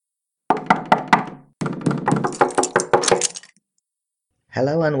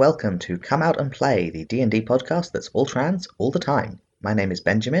Hello and welcome to Come Out and Play, the D&D podcast that's all trans all the time. My name is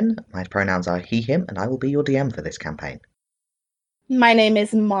Benjamin, my pronouns are he, him, and I will be your DM for this campaign. My name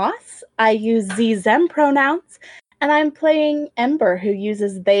is Moss. I use ze, them pronouns, and I'm playing Ember, who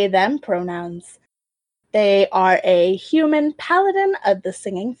uses they, them pronouns. They are a human paladin of the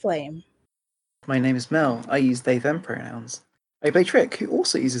Singing Flame. My name is Mel. I use they, them pronouns. I play Trick, who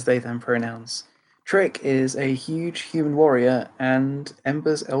also uses they, them pronouns. Trick is a huge human warrior and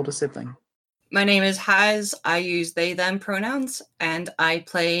Ember's elder sibling. My name is Haz. I use they, them pronouns, and I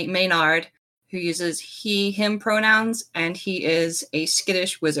play Maynard, who uses he, him pronouns, and he is a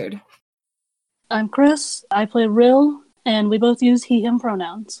skittish wizard. I'm Chris. I play Rill, and we both use he, him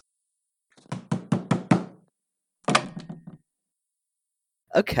pronouns.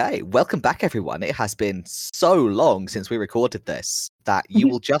 Okay, welcome back everyone. It has been so long since we recorded this that you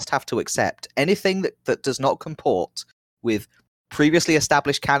will just have to accept anything that does not comport with previously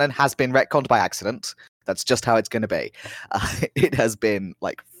established canon has been retconned by accident. That's just how it's going to be. It has been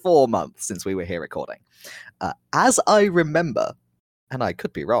like 4 months since we were here recording. As I remember, and I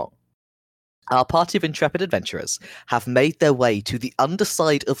could be wrong, our party of intrepid adventurers have made their way to the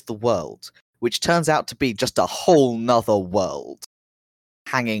underside of the world, which turns out to be just a whole nother world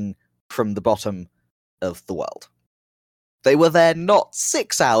hanging from the bottom of the world. They were there not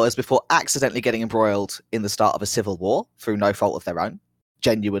 6 hours before accidentally getting embroiled in the start of a civil war through no fault of their own.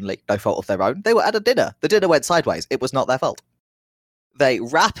 Genuinely no fault of their own. They were at a dinner. The dinner went sideways. It was not their fault. They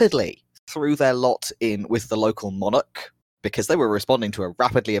rapidly threw their lot in with the local monarch because they were responding to a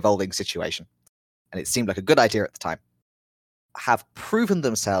rapidly evolving situation. And it seemed like a good idea at the time. Have proven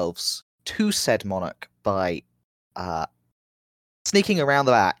themselves to said monarch by sneaking around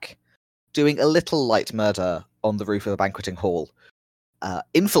the back, doing a little light murder on the roof of the banqueting hall,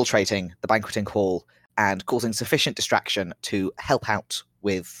 infiltrating the banqueting hall, and causing sufficient distraction to help out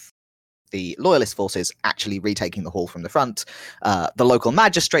with the loyalist forces actually retaking the hall from the front. The local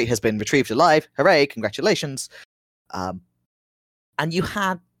magistrate has been retrieved alive. Hooray, congratulations. And you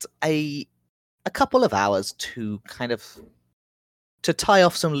had a couple of hours to kind of to tie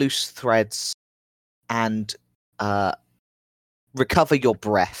off some loose threads and recover your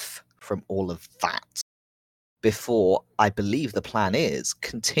breath from all of that before, I believe the plan is,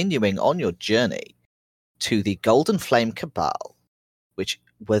 continuing on your journey to the Golden Flame Cabal, which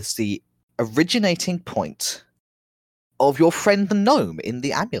was the originating point of your friend the gnome in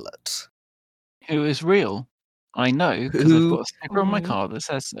the amulet. Who is real? I know, because I've got a sticker on my car that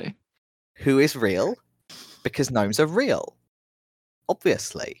says so. Who is real? Because gnomes are real.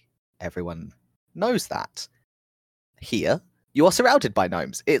 Obviously, everyone knows that. Here, you are surrounded by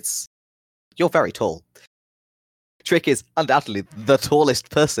gnomes. You're very tall. Trick is undoubtedly the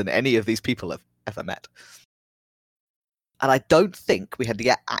tallest person any of these people have ever met. And I don't think we had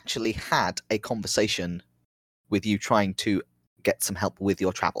yet actually had a conversation with you trying to get some help with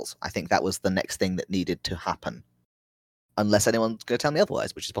your travels. I think that was the next thing that needed to happen. Unless anyone's going to tell me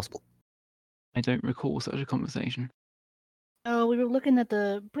otherwise, which is possible. I don't recall such a conversation. Oh, we were looking at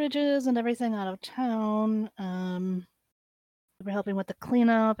the bridges and everything out of town. We were helping with the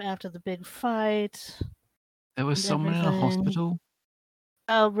cleanup after the big fight. There was and someone in a everything. hospital.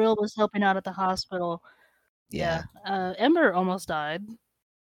 Oh, Rill was helping out at the hospital. Yeah. Ember almost died.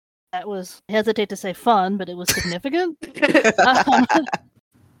 That was, I hesitate to say fun, but it was significant.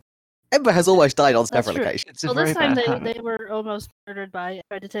 Ember has always died on That's several true. occasions. It's a Well, very this time bad habit. they were almost murdered by,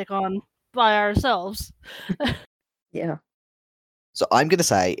 tried to take on by ourselves. Yeah. So I'm going to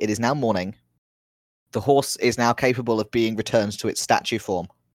say it is now morning. The horse is now capable of being returned to its statue form,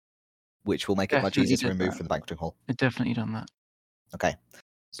 which will make it much Definitely easier to did remove that. from the banqueting hall. I've definitely done that. Okay.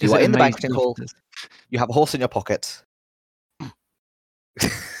 So Is you are it in the amazing banqueting hall. visitors? You have a horse in your pocket.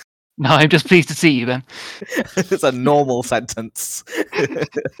 No, I'm just pleased to see you then. It's a normal sentence.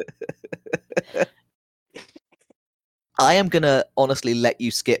 I am going to honestly let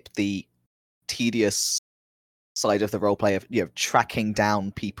you skip the tedious side of the roleplay of tracking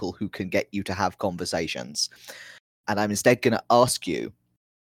down people who can get you to have conversations. And I'm instead going to ask you,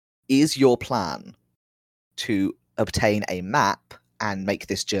 is your plan to obtain a map and make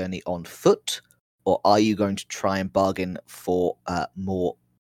this journey on foot, or are you going to try and bargain for more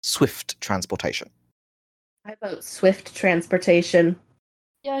swift transportation? How about swift transportation?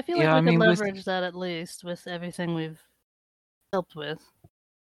 Yeah, I feel Yeah, like we I mean, could with- leverage that at least with everything we've helped with.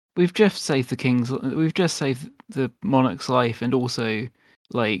 We've just saved the king's. We've just saved the monarch's life, and also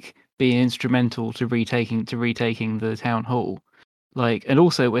like being instrumental to retaking the town hall. Like, and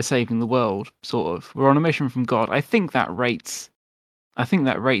also we're saving the world. Sort of, we're on a mission from God. I think that rates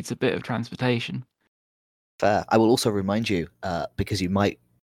a bit of transportation. Fair. I will also remind you, because you might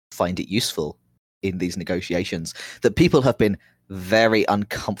find it useful in these negotiations, that people have been very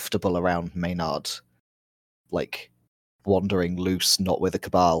uncomfortable around Maynard, like wandering loose, not with a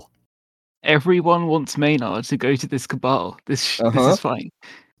cabal. Everyone wants Maynard to go to this cabal. This is fine.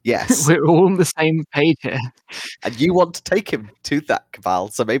 Yes. We're all on the same page here. And you want to take him to that cabal,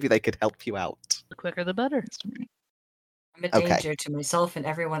 so maybe they could help you out. The quicker the better. I'm a danger to myself and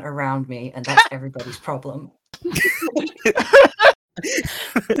everyone around me, and that's everybody's problem.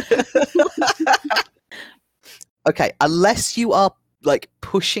 Okay, unless you are like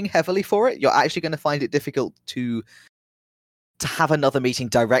pushing heavily for it, you're actually going to find it difficult to have another meeting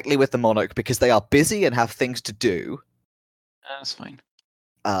directly with the monarch because they are busy and have things to do. That's fine.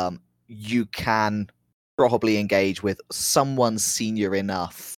 You can probably engage with someone senior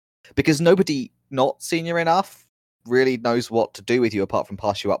enough, because nobody not senior enough really knows what to do with you apart from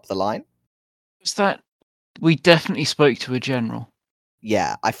pass you up the line. Is that we definitely spoke to a general?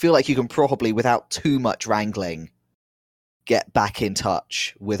 Yeah, I feel like you can probably, without too much wrangling, get back in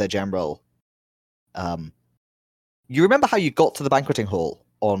touch with a general. You remember how you got to the banqueting hall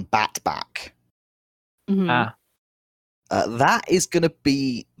on Batback? Mhm. That is going to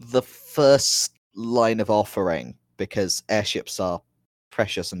be the first line of offering, because airships are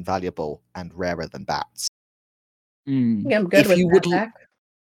precious and valuable and rarer than bats. Yeah, I'm good If with you that. would Back.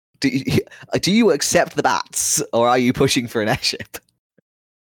 Do you accept the bats, or are you pushing for an airship?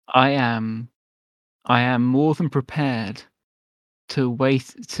 I am more than prepared to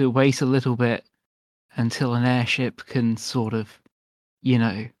wait a little bit until an airship can sort of,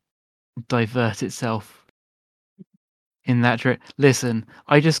 divert itself in that direction. Listen,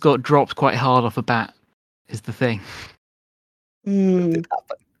 I just got dropped quite hard off a bat, is the thing. Mm. Did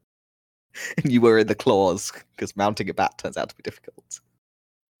happen. And you were in the claws, because mounting a bat turns out to be difficult.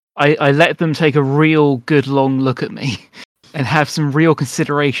 I let them take a real good long look at me and have some real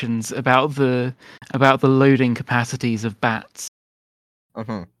considerations about the loading capacities of bats.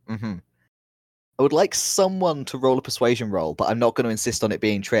 I would like someone to roll a persuasion roll, but I'm not going to insist on it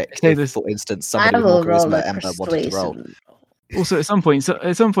being Trick. Okay, If, for instance, I somebody with will more roll charisma a Ember wanted to roll. persuasion. Also, at some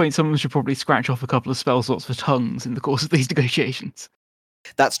point, someone should probably scratch off a couple of spell slots for tongues in the course of these negotiations.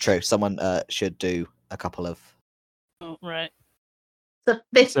 That's true. Someone should do a couple of... Oh, right. The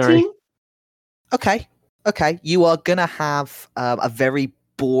 15? Sorry. Okay. You are going to have a very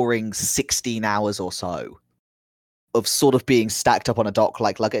boring 16 hours or so of sort of being stacked up on a dock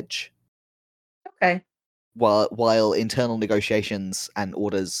like luggage. Okay. While internal negotiations and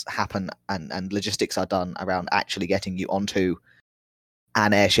orders happen and logistics are done around actually getting you onto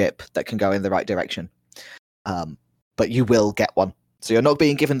an airship that can go in the right direction. But you will get one. So you're not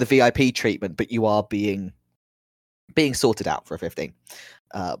being given the VIP treatment, but you are being sorted out for a 15.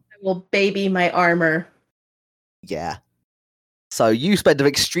 I will baby my armor. Yeah. So you spend an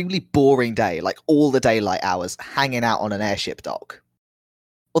extremely boring day, like all the daylight hours, hanging out on an airship dock.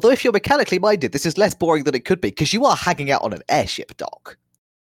 Although if you're mechanically minded, this is less boring than it could be, because you are hanging out on an airship dock.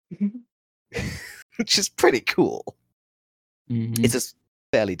 Which is pretty cool. Mm-hmm. It's a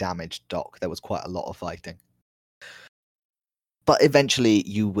fairly damaged dock. There was quite a lot of fighting. But eventually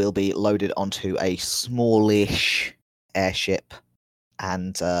you will be loaded onto a smallish airship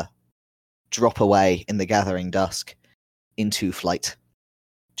and drop away in the gathering dusk into flight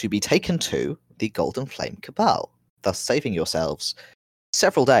to be taken to the Golden Flame Cabal, thus saving yourselves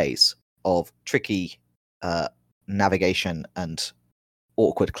several days of tricky navigation and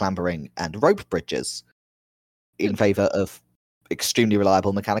awkward clambering and rope bridges in favor of extremely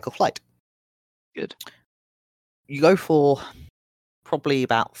reliable mechanical flight. Good. You go for probably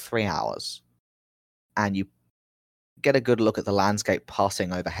about 3 hours, and you get a good look at the landscape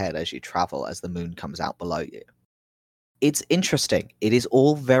passing overhead as you travel, as the moon comes out below you. It's interesting. It is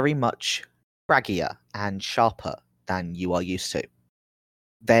all very much craggier and sharper than you are used to.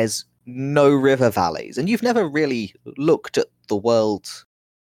 There's no river valleys, and you've never really looked at the world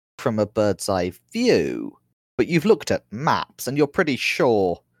from a bird's eye view, but you've looked at maps, and you're pretty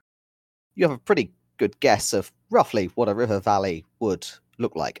sure you have a pretty good guess of roughly what a river valley would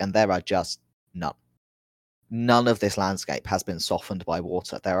look like, and there are just none. None of this landscape has been softened by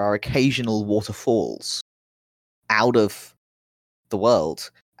water. There are occasional waterfalls out of the world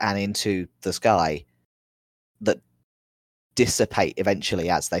and into the sky that dissipate eventually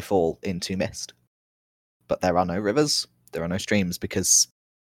as they fall into mist. But there are no rivers, there are no streams, because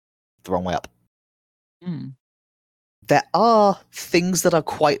the wrong way up. Mm. There are things that are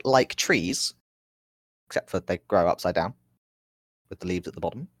quite like trees, except for they grow upside down with the leaves at the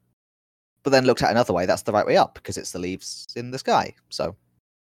bottom. But then looked at another way, that's the right way up, because it's the leaves in the sky. So,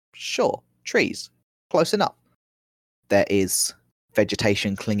 sure, trees. close enough. There is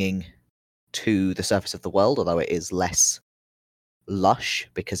vegetation clinging to the surface of the world, although it is less lush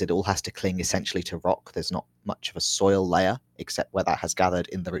because it all has to cling essentially to rock. There's not much of a soil layer except where that has gathered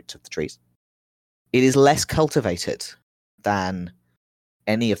in the roots of the trees. It is less cultivated than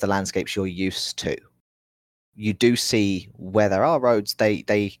any of the landscapes you're used to. You do see where there are roads,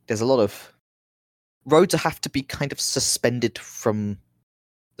 there's a lot of roads that have to be kind of suspended from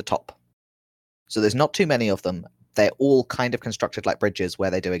the top. So there's not too many of them. They're all kind of constructed like bridges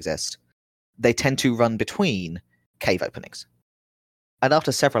where they do exist. They tend to run between cave openings. And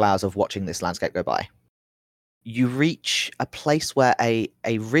after several hours of watching this landscape go by, you reach a place where a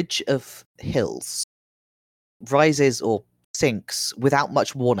ridge of hills rises or sinks without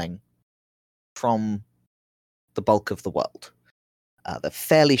much warning from the bulk of the world. They're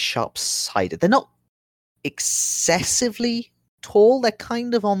fairly sharp-sided. They're not excessively tall. They're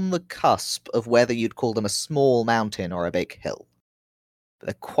kind of on the cusp of whether you'd call them a small mountain or a big hill. But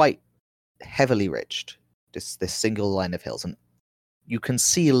they're quite heavily ridged, this single line of hills. And you can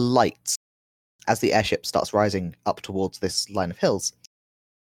see lights as the airship starts rising up towards this line of hills.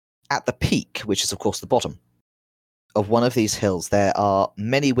 At the peak, which is of course the bottom of one of these hills, there are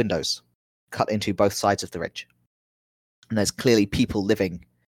many windows cut into both sides of the ridge. And there's clearly people living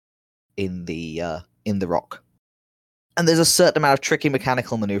in the rock. And there's a certain amount of tricky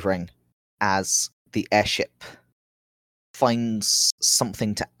mechanical maneuvering as the airship finds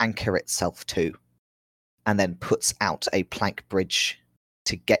something to anchor itself to, and then puts out a plank bridge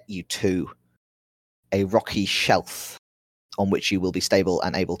to get you to a rocky shelf on which you will be stable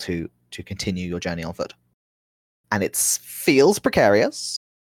and able to continue your journey on foot. And it feels precarious,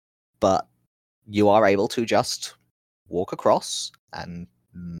 but you are able to just walk across and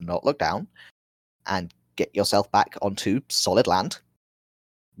not look down and get yourself back onto solid land,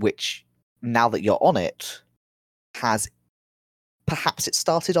 which, now that you're on it, has, perhaps it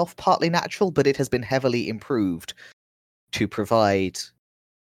started off partly natural, but it has been heavily improved to provide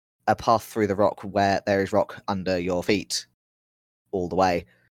a path through the rock where there is rock under your feet all the way.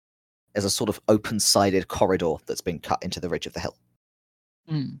 There's a sort of open-sided corridor that's been cut into the ridge of the hill.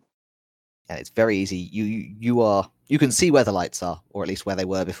 Mm. And it's very easy. You can see where the lights are, or at least where they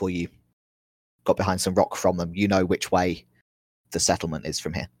were before you got behind some rock from them. You know which way the settlement is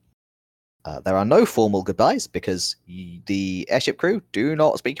from here. There are no formal goodbyes because the airship crew do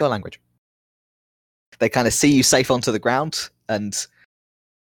not speak your language. They kind of see you safe onto the ground and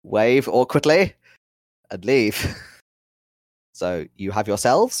wave awkwardly and leave. So you have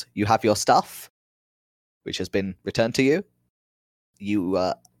yourselves, you have your stuff, which has been returned to you. You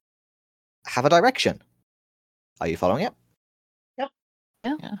have a direction. Are you following it? Yeah.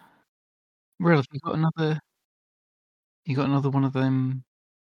 Real, you got another one of them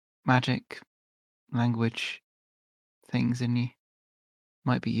magic language things in you.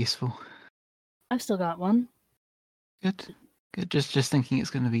 Might be useful. I've still got one. Good. Just thinking it's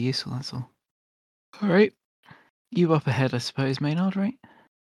going to be useful. That's all. All right. You up ahead, I suppose, Maynard, right?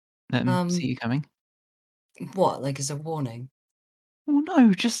 Let them see you coming. What? Like as a warning? Well,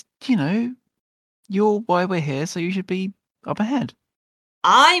 no, just, you're why we're here, so you should be up ahead.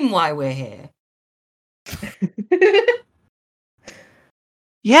 I'm why we're here.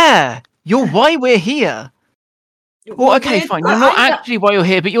 Yeah, you're why we're here. Well, okay, fine. You're not actually why you're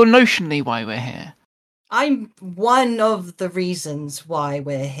here, but you're notionally why we're here. I'm one of the reasons why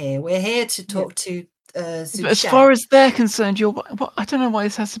we're here. We're here to talk to But as far as they're concerned, you're. What? I don't know why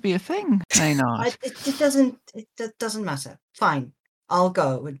this has to be a thing, Maynard. It doesn't matter. Fine, I'll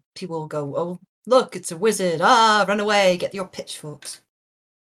go, and people will go. Oh, look, it's a wizard! Ah, run away! Get your pitchforks.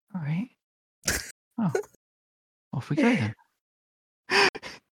 All right. Oh, off we go then.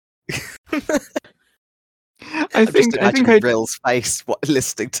 I think Rill's face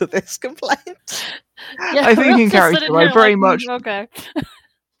listening to this complaint. Yeah, I think in character, I very much. Okay.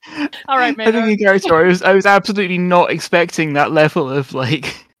 All right, I think in character, I was absolutely not expecting that level of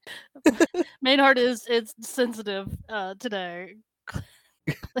like. Maynard is sensitive today.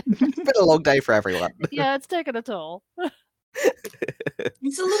 It's been a long day for everyone. Yeah, it's taken a toll.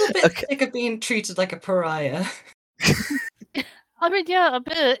 He's a little bit sick of being treated like a pariah. I mean, yeah, a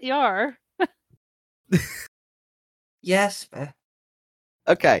bit. You are. Yes, fair.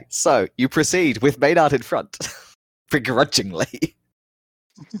 Okay, so you proceed with Maynard in front, begrudgingly.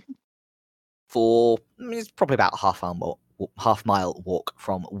 For it's probably about half mile walk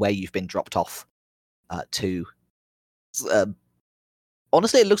from where you've been dropped off to.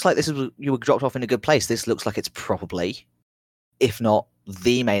 Honestly, it looks like you were dropped off in a good place. This looks like it's probably, if not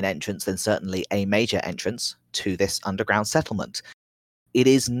the main entrance, then certainly a major entrance to this underground settlement. It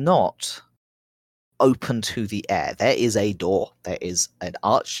is not open to the air. There is a door. There is an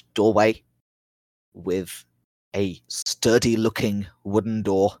arched doorway with a sturdy-looking wooden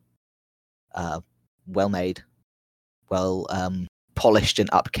door, well made, well polished and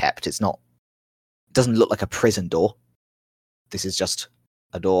upkept. It doesn't look like a prison door. This is just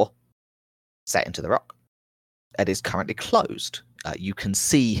a door set into the rock. It is currently closed. You can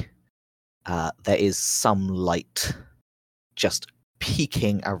see there is some light just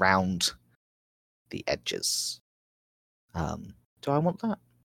peeking around the edges. Do I want that?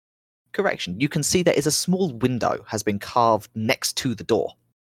 Correction. You can see there is a small window has been carved next to the door.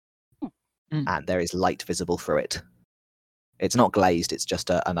 And there is light visible through it. It's not glazed, it's just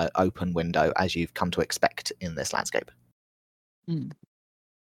an open window, as you've come to expect in this landscape.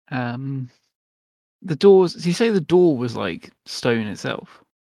 The doors. Did you say the door was like stone itself?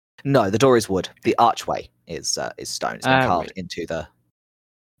 No, the door is wood. The archway is stone. It's been carved Right. into the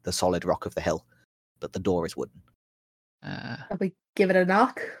solid rock of the hill, but the door is wooden. Shall we give it a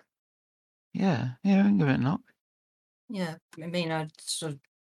knock? Yeah, we can give it a knock. Yeah, Maynard sort of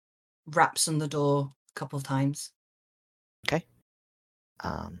raps on the door a couple of times. Okay.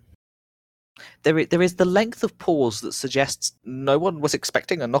 There is the length of pause that suggests no one was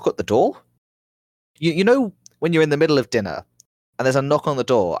expecting a knock at the door. You know when you're in the middle of dinner and there's a knock on the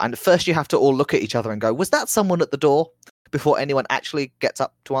door, and first you have to all look at each other and go, "Was that someone at the door?" before anyone actually gets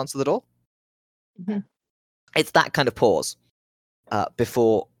up to answer the door. Mhm. It's that kind of pause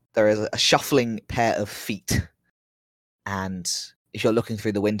before there is a shuffling pair of feet, and if you're looking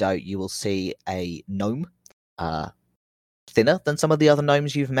through the window, you will see a gnome, thinner than some of the other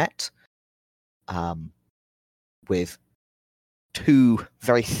gnomes you've met, with two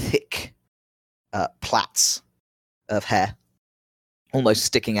very thick plaits of hair, almost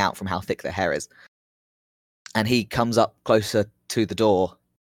sticking out from how thick their hair is. And he comes up closer to the door,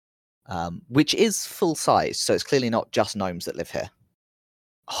 which is full size, so it's clearly not just gnomes that live here.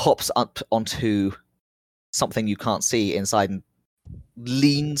 Hops up onto something you can't see inside and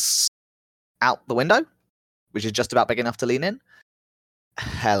leans out the window, which is just about big enough to lean in.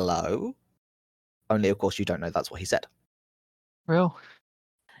 Hello. Only, of course, you don't know that's what he said. Real.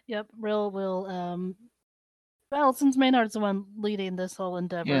 Yep, Rill will. Well, since Maynard's the one leading this whole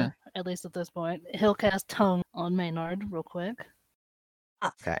endeavor, at least at this point, he'll cast Tongue on Maynard real quick.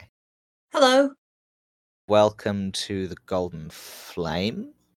 Okay. Hello. Welcome to the Golden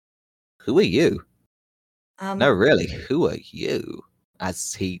Flame. Who are you? Um, No, really, who are you?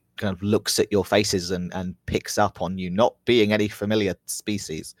 As he kind of looks at your faces and picks up on you not being any familiar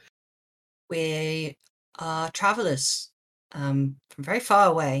species. We are travelers from very far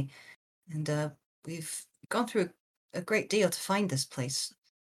away, and we've gone through a great deal to find this place.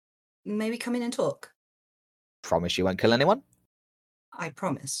 Maybe come in and talk. Promise you won't kill anyone? I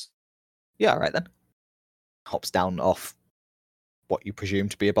promise. Yeah, all right then. Hops down off what you presume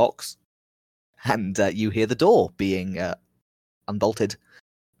to be a box. And you hear the door being unbolted,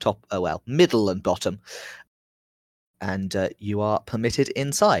 middle and bottom. And you are permitted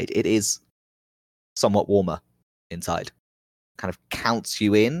inside. It is somewhat warmer inside. Kind of counts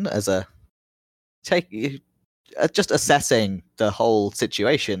you in as just assessing the whole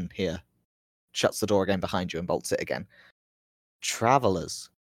situation here. Shuts the door again behind you and bolts it again. Travelers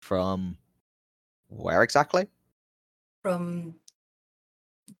from where exactly? From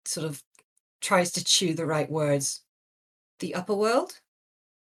sort of tries to chew the right words. The upper world?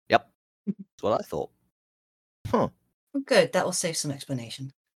 Yep. That's what I thought. Huh. Oh, good. That will save some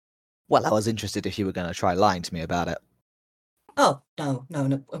explanation. Well, I was interested if you were going to try lying to me about it. Oh, no.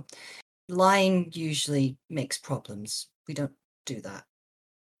 Lying usually makes problems. We don't do that.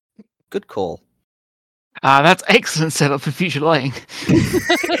 Good call. That's excellent setup for future lying.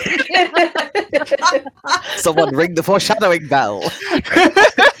 Someone ring the foreshadowing bell.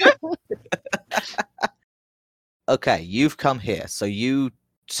 Okay, you've come here, so you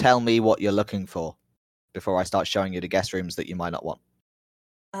tell me what you're looking for before I start showing you the guest rooms that you might not want.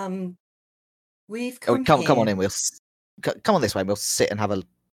 We've Oh, come come on here- in. Come on this way. We'll sit and have a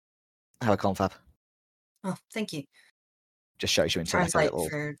confab. Oh, thank you. Just shows you into like a Translate little.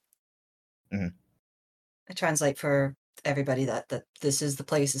 for. Mhm. I translate for everybody that this is the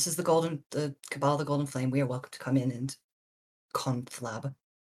place. This is the Cabal, the Golden Flame. We are welcome to come in and conflab.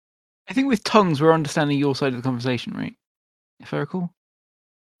 I think with tongues, we're understanding your side of the conversation, right? If I recall.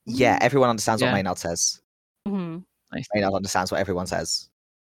 Yeah, everyone understands Yeah. what Maynard says. Mm-hmm. Nice. Maynard understands what everyone says.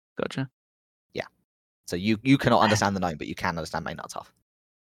 Gotcha. So you cannot understand the gnome, but you can understand Maynard's half.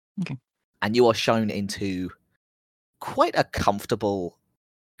 Okay. And you are shown into quite a comfortable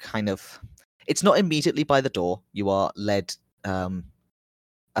kind of. It's not immediately by the door. You are led a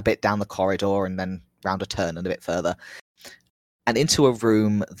bit down the corridor and then round a turn and a bit further, and into a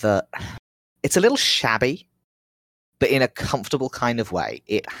room that it's a little shabby, but in a comfortable kind of way.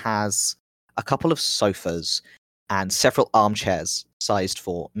 It has a couple of sofas and several armchairs sized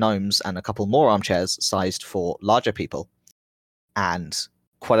for gnomes, and a couple more armchairs sized for larger people, and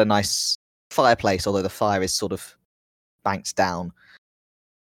quite a nice fireplace, although the fire is sort of banked down.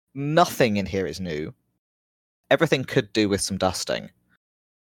 Nothing in here is new. Everything could do with some dusting,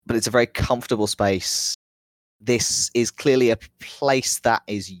 but it's a very comfortable space. This is clearly a place that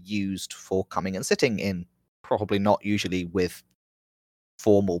is used for coming and sitting in, probably not usually with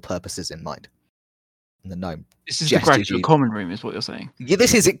formal purposes in mind. And the gnome This is the gestures graduate you. common room, is what you're saying. Yeah,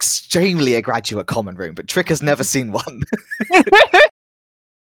 this is extremely a graduate common room, but Trick has never seen one.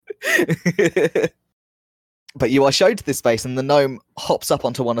 But you are shown to this space, and the gnome hops up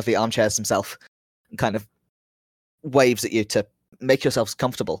onto one of the armchairs himself and kind of waves at you to make yourselves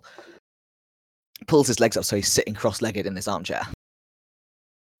comfortable. Pulls his legs up so he's sitting cross-legged in this armchair.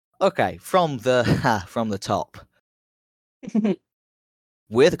 Okay, from the top.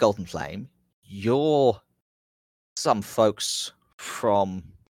 We're the Golden Flame. You're some folks from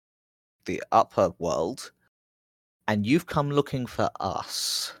the upper world, and you've come looking for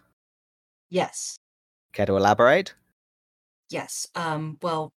us. Yes. Care to elaborate? Yes.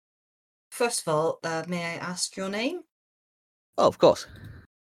 Well, first of all, may I ask your name? Oh, of course.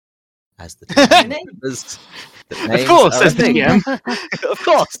 As the Your DM name? remembers, the Of names course, are says a the thing. DM. Of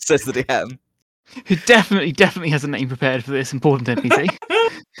course, says the DM. Who definitely has a name prepared for this important NPC.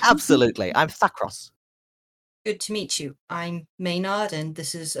 Absolutely. I'm Thakros. Good to meet you. I'm Maynard, and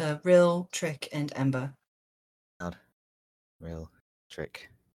this is Rill, Trick, and Ember. Real Trick.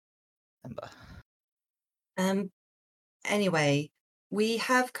 Ember. Anyway, we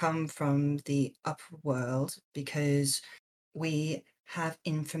have come from the upper world because we have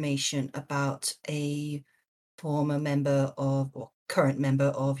information about a former member of, or current member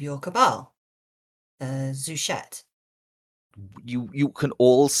of your cabal, Zuchet. You can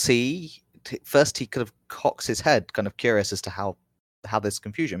all see. First, he kind of cocks his head, kind of curious as to how there's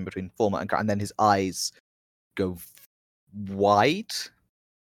confusion between former and current, and then his eyes go wide.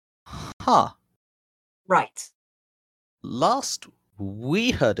 Huh. Right. Last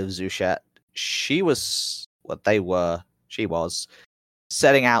we heard of Zuchet, she was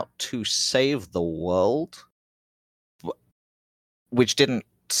setting out to save the world, which didn't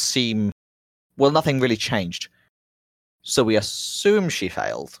seem, well, nothing really changed. So we assume she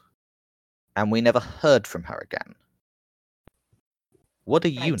failed, and we never heard from her again. What do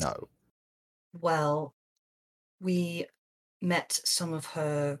you Right. know? Well, we met some of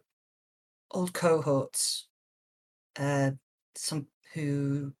her old cohorts, some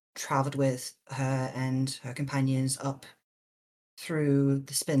who traveled with her and her companions up through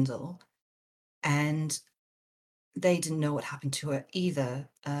the Spindle, and they didn't know what happened to her either.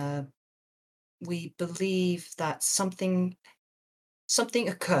 We believe that something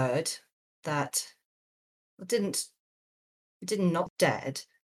occurred that didn't knock dead,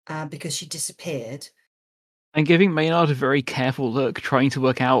 because she disappeared. I'm giving Maynard a very careful look, trying to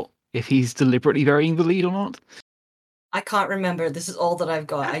work out if he's deliberately burying the lead or not. I can't remember. This is all that I've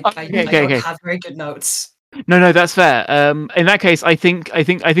got. I Okay, don't okay. have very good notes. No, that's fair. In that case, I think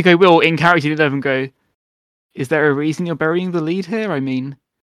I will, in character 11, go. Is there a reason you're burying the lead here? I mean,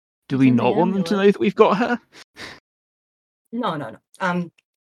 do we in the not want them to amulet. know that we've got her? No.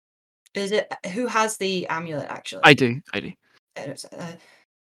 Is it who has the amulet? Actually, I do.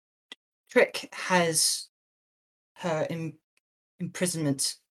 Trick has her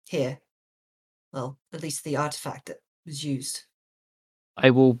imprisonment here. Well, at least the artifact that was used. I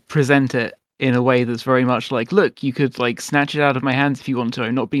will present it in a way that's very much like, look, you could like snatch it out of my hands if you want to.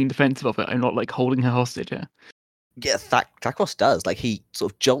 I'm not being defensive of it. I'm not like holding her hostage here. Yeah, Thakros does. Like, he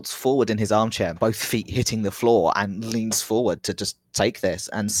sort of jolts forward in his armchair, both feet hitting the floor, and leans forward to just take this.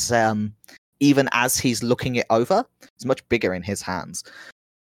 And even as he's looking it over, it's much bigger in his hands,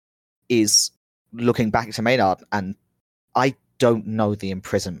 is looking back to Maynard, and I don't know the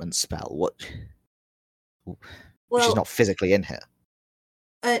imprisonment spell. What? Well, she's not physically in here.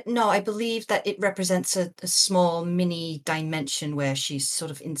 No, I believe that it represents a small mini dimension where she's sort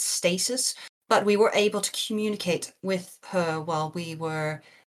of in stasis, but we were able to communicate with her while we were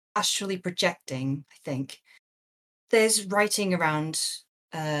astrally projecting, I think. There's writing around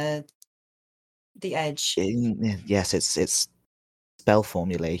the edge. Yes, it's spell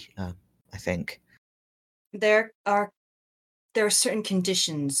formulae, I think. There are certain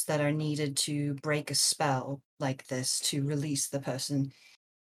conditions that are needed to break a spell like this to release the person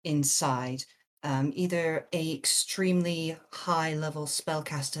inside. Either a extremely high level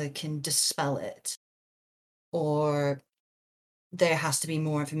spellcaster can dispel it, or there has to be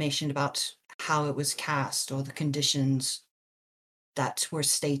more information about how it was cast or the conditions that were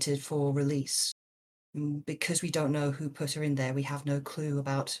stated for release. Because we don't know who put her in there, we have no clue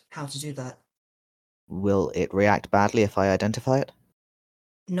about how to do that. Will it react badly if I identify it?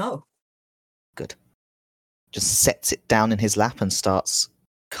 No. Good. Just sets it down in his lap and starts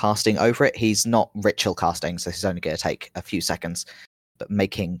casting over it. He's not ritual casting, so he's only going to take a few seconds, but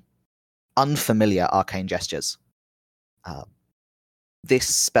making unfamiliar arcane gestures. This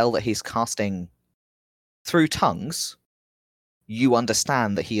spell that he's casting through tongues, you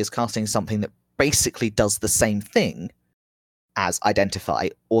understand that he is casting something that basically does the same thing as identify,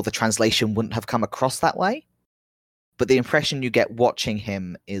 or the translation wouldn't have come across that way. But the impression you get watching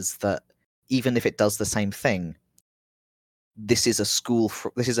him is that even if it does the same thing, this is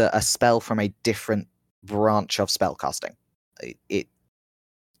a spell from a different branch of spellcasting.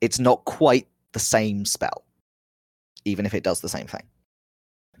 It's not quite the same spell, even if it does the same thing.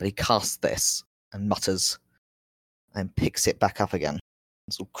 But he casts this and mutters and picks it back up again,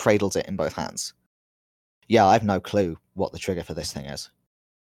 and sort of cradles it in both hands. Yeah, I've no clue what the trigger for this thing is.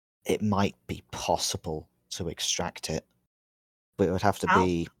 It might be possible to extract it, but it would have to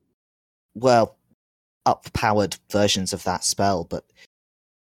be, well, up-powered versions of that spell, but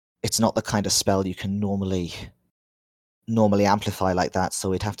it's not the kind of spell you can normally amplify like that, so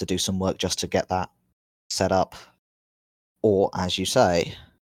we'd have to do some work just to get that set up. Or, as you say,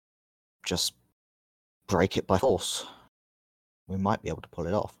 just break it by force. We might be able to pull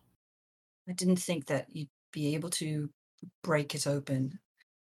it off. I didn't think that you'd be able to break it open.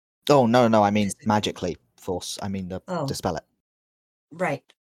 Oh, no, I mean magically force. I mean dispel it. Right.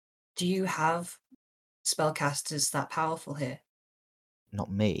 Do you have spellcasters that powerful here?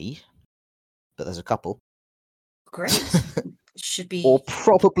 Not me, but there's a couple. Great. Should be... Or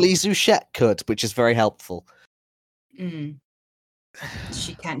probably Zuchet could, which is very helpful.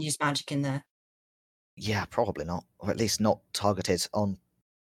 She can't use magic in there. Yeah, probably not. Or at least not targeted on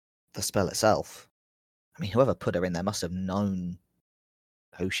the spell itself. I mean, whoever put her in there must have known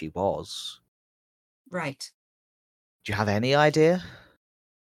who she was. Right. Do you have any idea?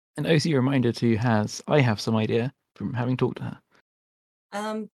 An OC reminder to I have some idea from having talked to her.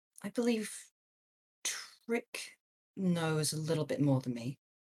 I believe Trick knows a little bit more than me.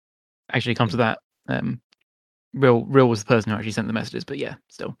 Actually, come to that. Real was the person who actually sent the messages, but yeah,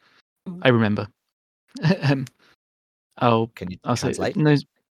 still, I remember. I'll translate? Say, no,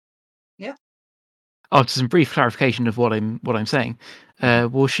 yeah. After some brief clarification of what I'm saying,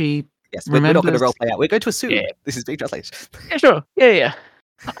 will she? Yes, we're not going to roleplay out. We're going to assume this is being translated. Yeah, sure. Yeah.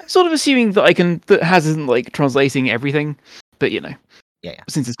 I'm sort of assuming that that hasn't like translating everything, but you know,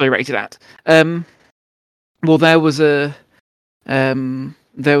 since it's directed at. Well, there was a war.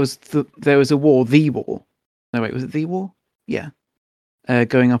 The war. No, wait, was it the war? Yeah.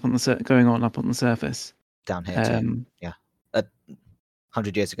 Going on up on the surface. Down here too. Yeah.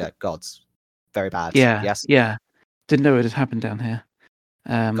 100 years ago. Gods. Very bad. Yeah. Yes. Yeah. Didn't know it had happened down here.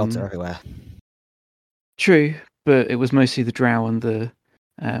 Gods are everywhere. True, but it was mostly the drow and the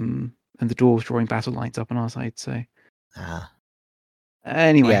dwarves drawing battle lines up on our side. So.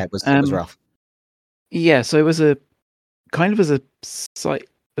 Anyway. Yeah, it was rough. Yeah, so it was a kind of as a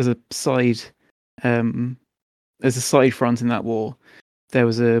side front in that war. There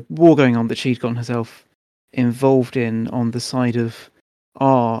was a war going on that she'd gotten herself involved in on the side of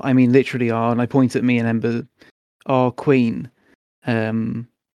literally and I point at me and Ember, our queen. And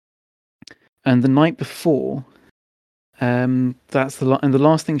the night before, that's the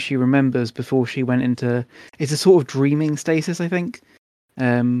last thing she remembers before she went into, it's a sort of dreaming stasis, I think.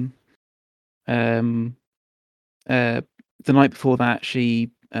 The night before that, she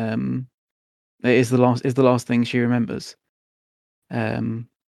is the last thing she remembers.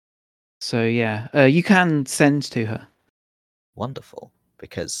 So yeah, you can send to her. Wonderful,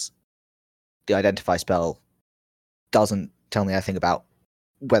 because the identify spell doesn't tell me anything about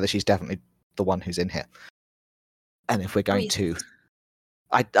whether she's definitely the one who's in here. And if we're going to,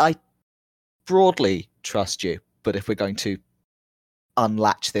 I broadly trust you, but if we're going to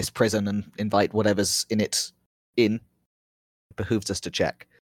unlatch this prison and invite whatever's in it, it behooves us to check.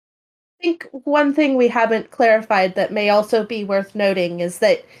 I think one thing we haven't clarified that may also be worth noting is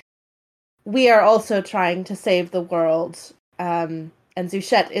that we are also trying to save the world, and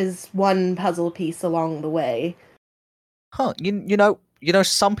Zuchet is one puzzle piece along the way. Huh? You know,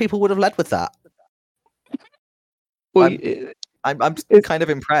 some people would have led with that. Well, I'm kind of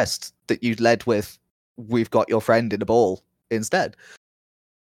impressed that you led with "We've got your friend in a ball" instead.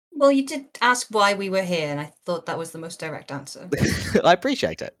 Well, you did ask why we were here, and I thought that was the most direct answer. I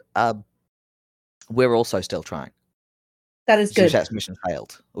appreciate it. We're also still trying. That is good. Suzette's mission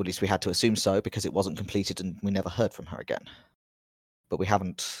failed, or at least we had to assume so, because it wasn't completed and we never heard from her again. But we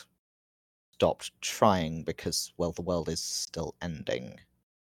haven't stopped trying because, well, the world is still ending.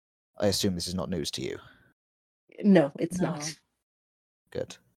 I assume this is not news to you. No, it's No. not.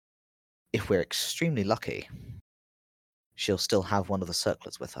 Good. If we're extremely lucky, she'll still have one of the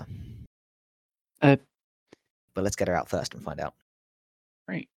circlets with her. But let's get her out first and find out.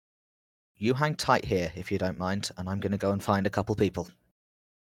 Right. You hang tight here, if you don't mind, and I'm going to go and find a couple people. Of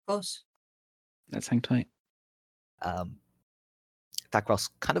course. Let's hang tight. Thagros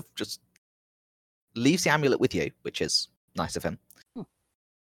kind of just leaves the amulet with you, which is nice of him.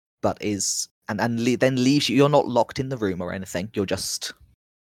 But then leaves you. You're not locked in the room or anything. You're just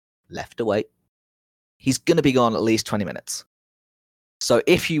left to wait. He's going to be gone at least 20 minutes. So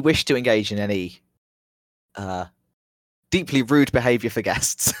if you wish to engage in any deeply rude behavior for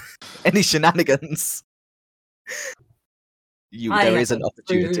guests, any shenanigans, there is an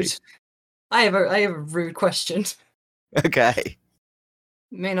opportunity. I have a rude question. Okay.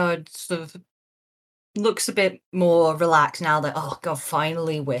 Maynard sort of looks a bit more relaxed now that, oh god,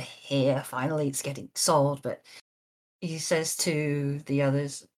 finally we're here. Finally it's getting solved. But he says to the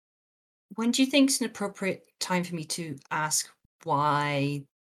others, when do you think is an appropriate time for me to ask why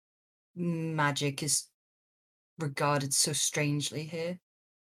magic is regarded so strangely here?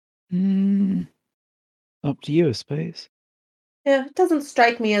 Up to you, I suppose. Yeah, it doesn't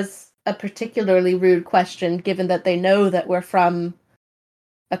strike me as a particularly rude question, given that they know that we're from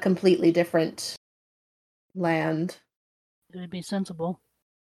a completely different land. It would be sensible.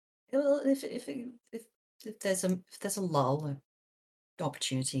 Well, if there's a lull, an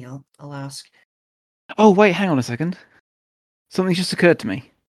opportunity, I'll ask. Oh, wait, hang on a second. Something just occurred to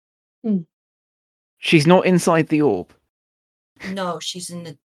me. Hmm. She's not inside the orb. No, she's in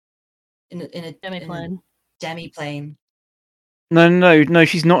a Demiplane. demiplane. No,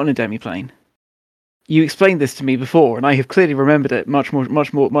 she's not in a demiplane. You explained this to me before, and I have clearly remembered it much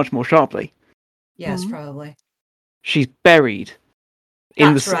more sharply. Yes, Mhm. probably. She's buried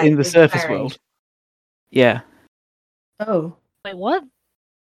in That's the right, in the it's surface buried. world. Yeah. Oh. Wait, what?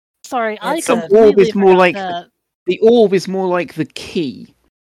 Sorry, I It's a- The orb completely is more forgot like that. the orb is more like the key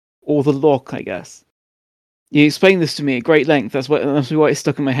or the lock, I guess. You explained this to me at great length. That's why it's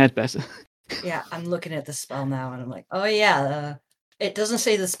stuck in my head better. Yeah, I'm looking at the spell now, and I'm like, oh yeah. It doesn't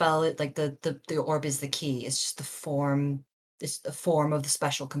say the spell. Like the orb is the key. It's just the form. It's the form of the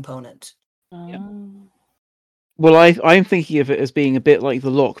special component. Well, I'm thinking of it as being a bit like the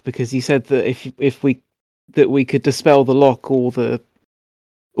lock, because you said that if we could dispel the lock or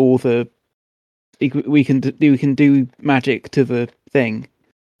we can do magic to the thing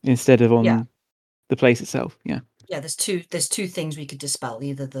instead of on Yeah. the place itself. Yeah. Yeah, there's two things we could dispel,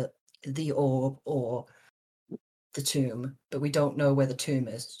 either the orb or the tomb, but we don't know where the tomb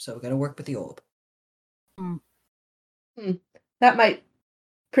is, so we're going to work with the orb. That might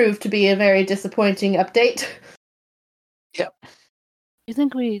prove to be a very disappointing update. You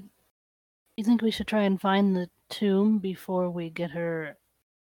think we should try and find the tomb before we get her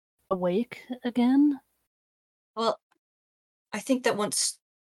awake again? Well, I think that once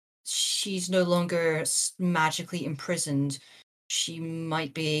she's no longer magically imprisoned, she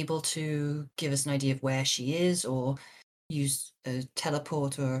might be able to give us an idea of where she is, or use a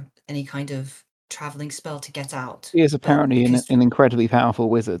teleport or any kind of traveling spell to get out. He is apparently because- an incredibly powerful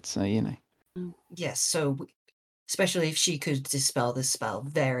wizard, so you know. Yes, so especially if she could dispel this spell,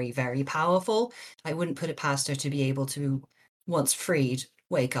 very, very powerful. I wouldn't put it past her to be able to, once freed,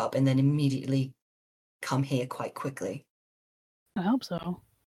 wake up and then immediately come here quite quickly. I hope so.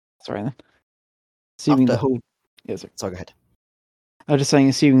 Sorry then. Assuming the After- whole. Yeah, sorry. So go ahead. I was just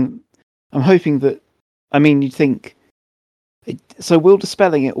saying, I'm hoping that. I mean, you'd think. So will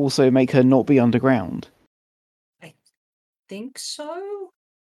dispelling it also make her not be underground? Think so?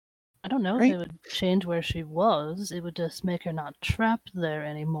 I don't know Right. if it would change where she was. It would just make her not trapped there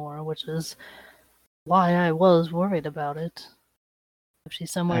anymore, which is why I was worried about it. If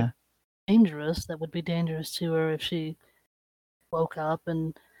she's somewhere dangerous, that would be dangerous to her if she woke up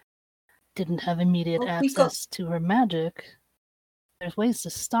and didn't have immediate Well, we've got- access to her magic. There's ways to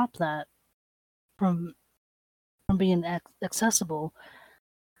stop that from being accessible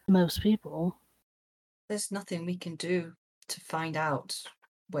to most people. There's nothing we can do to find out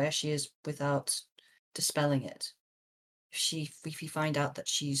where she is without dispelling it. If we find out that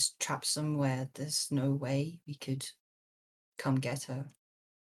she's trapped somewhere, there's no way we could come get her.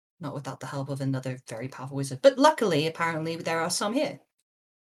 Not without the help of another very powerful wizard. But luckily, apparently, there are some here.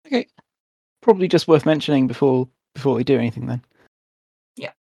 Okay. Probably just worth mentioning before we do anything then.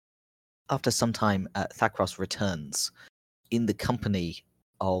 after some time, Thakros returns in the company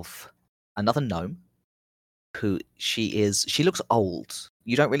of another gnome. She looks old.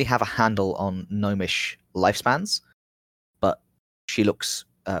 You don't really have a handle on gnomish lifespans, but she looks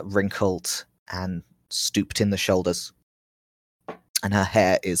wrinkled and stooped in the shoulders, and her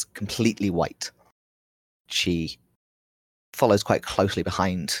hair is completely white. She follows quite closely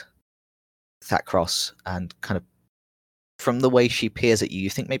behind Thakros, and kind of from the way she peers at you, you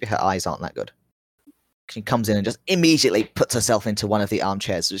think maybe her eyes aren't that good. She comes in and just immediately puts herself into one of the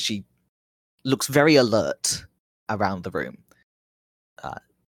armchairs. She looks very alert around the room.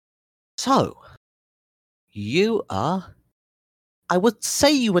 So, you are... I would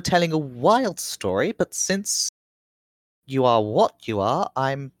say you were telling a wild story, but since you are what you are,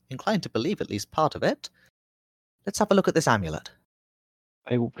 I'm inclined to believe at least part of it. Let's have a look at this amulet.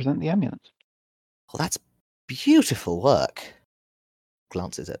 I will present the amulet. Well, that's beautiful work.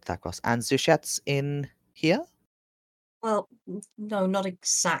 Glances at Thakros. And Zushet's in here? Well, no, not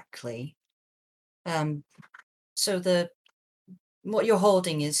exactly. So what you're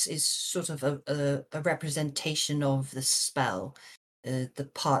holding is sort of a representation of the spell, the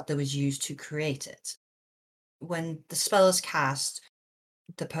part that was used to create it. When the spell is cast,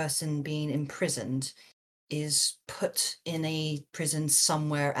 the person being imprisoned is put in a prison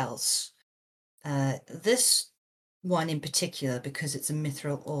somewhere else. This one in particular, because it's a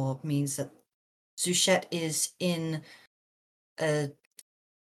mithril orb, means that Zushet is in a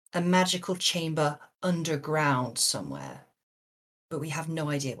magical chamber underground somewhere, but we have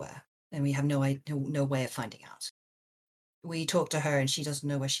no idea where, and we have no way of finding out. We talked to her, and she doesn't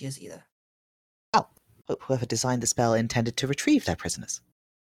know where she is either. Oh, hope whoever designed the spell intended to retrieve their prisoners.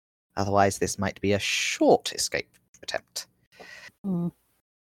 Otherwise, this might be a short escape attempt.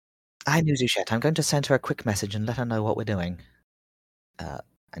 I knew Zushet. I'm going to send her a quick message and let her know what we're doing.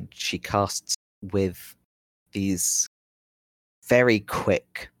 And she casts with these very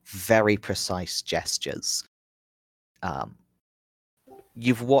quick, very precise gestures.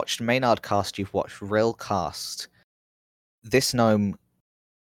 You've watched Maynard cast, you've watched Rill cast. This gnome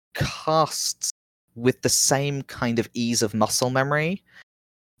casts with the same kind of ease of muscle memory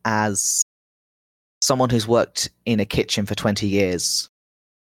as someone who's worked in a kitchen for 20 years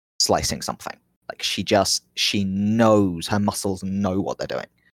slicing something. Like she knows, her muscles know what they're doing.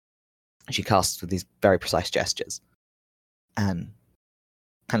 She casts with these very precise gestures and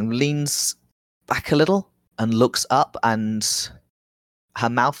kind of leans back a little and looks up, and her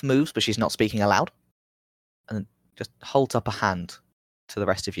mouth moves, but she's not speaking aloud, and just holds up a hand to the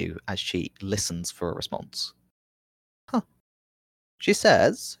rest of you as she listens for a response. Huh. She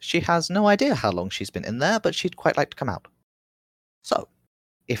says she has no idea how long she's been in there, but she'd quite like to come out. So,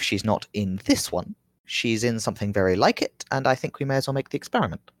 if she's not in this one, she's in something very like it, and I think we may as well make the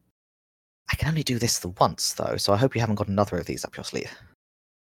experiment. I can only do this the once, though, so I hope you haven't got another of these up your sleeve.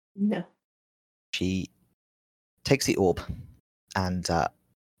 No. She takes the orb and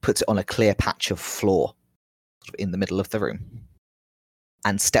puts it on a clear patch of floor sort of in the middle of the room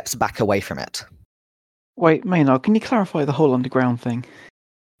and steps back away from it. Wait, Maynard, can you clarify the whole underground thing?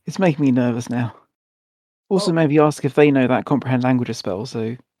 It's making me nervous now. Also, maybe ask if they know that comprehend languages spell,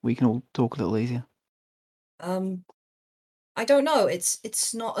 so we can all talk a little easier. I don't know.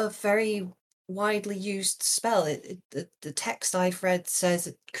 It's not a very widely used spell. The text I've read says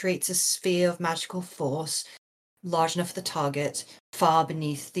it creates a sphere of magical force large enough for the target, far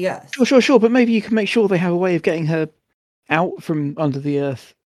beneath the earth. Sure, but maybe you can make sure they have a way of getting her out from under the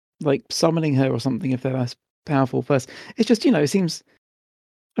earth, like summoning her or something if they're as powerful first. It's just, it seems...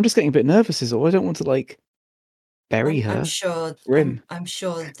 I'm just getting a bit nervous is all. I don't want to, bury her. I'm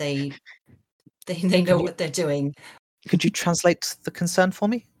sure they know what they're doing. Could you translate the concern for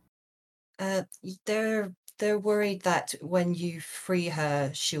me? They're worried that when you free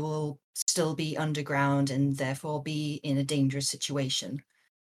her, she will still be underground and therefore be in a dangerous situation.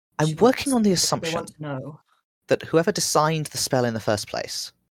 I'm working on the assumption they want to know that whoever designed the spell in the first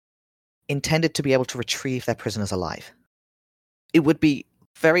place intended to be able to retrieve their prisoners alive. It would be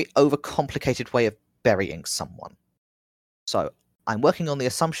a very overcomplicated way of burying someone. So I'm working on the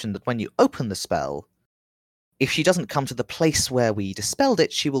assumption that when you open the spell, if she doesn't come to the place where we dispelled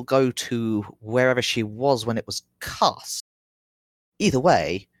it, she will go to wherever she was when it was cast. Either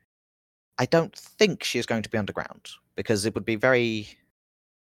way, I don't think she is going to be underground, because it would be very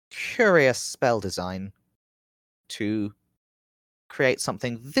curious spell design to create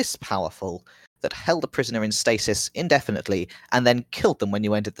something this powerful that held a prisoner in stasis indefinitely and then killed them when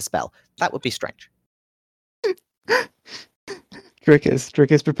you ended the spell. That would be strange. Trick is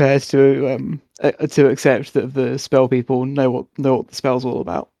prepared to accept that the spell people know what the spell's all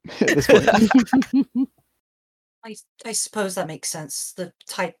about. at this point. I suppose that makes sense.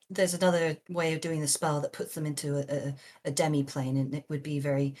 There's another way of doing the spell that puts them into a demi-plane, and it would be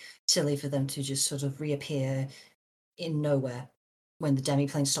very silly for them to just sort of reappear in nowhere when the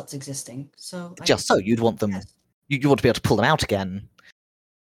demi-plane stops existing. So Just so you'd want them, yes. you want to be able to pull them out again.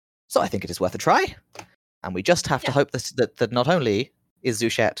 So I think it is worth a try, and we just have to Yeah. hope that not only is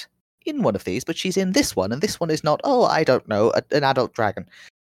Zuchet in one of these, but she's in this one, and this one is not. Oh, I don't know, an adult dragon.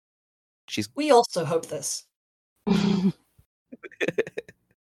 We also hope this.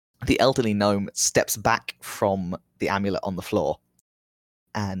 The elderly gnome steps back from the amulet on the floor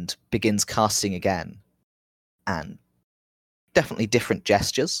and begins casting again. And definitely different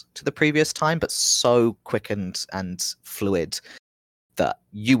gestures to the previous time, but so quickened and fluid that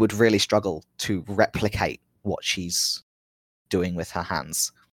you would really struggle to replicate what she's doing with her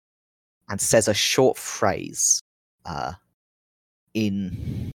hands. And says a short phrase not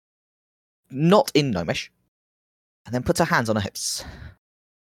in Gnomish, and then puts her hands on her hips.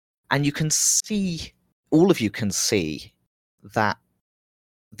 And you can see, all of you can see, that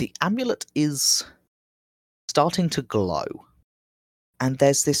the amulet is starting to glow. And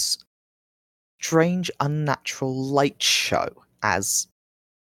there's this strange, unnatural light show as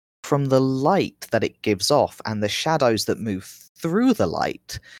from the light that it gives off and the shadows that move through the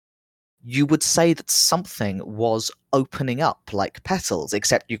light, you would say that something was opening up like petals,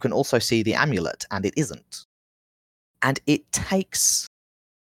 except you can also see the amulet, and it isn't. And it takes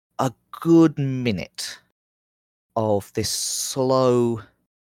a good minute of this slow,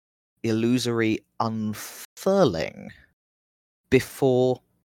 illusory unfurling before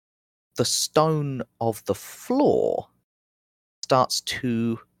the stone of the floor starts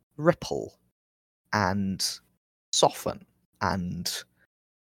to ripple and soften and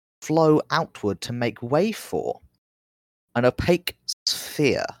flow outward to make way for an opaque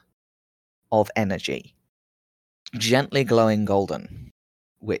sphere of energy, gently glowing golden,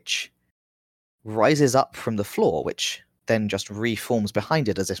 which rises up from the floor, which then just reforms behind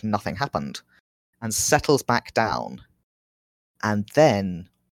it as if nothing happened, and settles back down, and then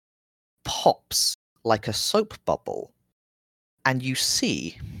pops like a soap bubble, and you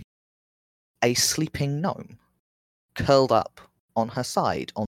see a sleeping gnome curled up on her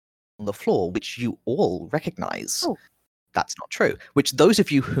side on the floor, which you all recognize. Oh. That's not true. Which those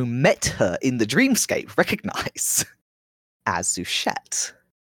of you who met her in the dreamscape recognize as Zuchet.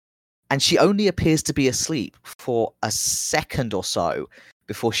 And she only appears to be asleep for a second or so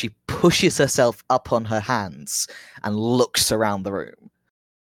before she pushes herself up on her hands and looks around the room.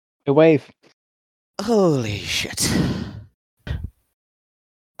 A wave. Holy shit.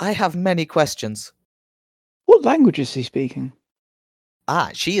 I have many questions. What language is he speaking?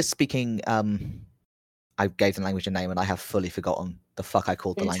 She is speaking, I gave the language a name and I have fully forgotten the fuck I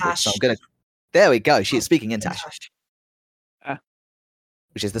called the language. So I'm gonna... There we go, she is speaking Intash.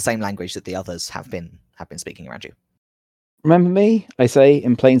 Which is the same language that the others have been speaking around you. Remember me? I say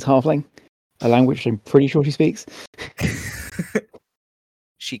in Plains Halfling, a language I'm pretty sure she speaks.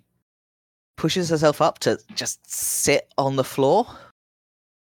 She pushes herself up to just sit on the floor,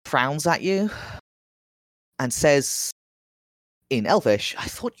 frowns at you, and says in Elvish, I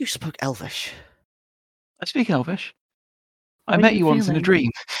thought you spoke Elvish. I speak Elvish. How I are met you you once in a feeling?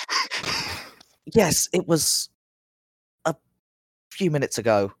 dream. Yes, it was a few minutes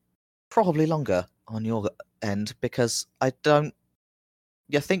ago. Probably longer on your end, because I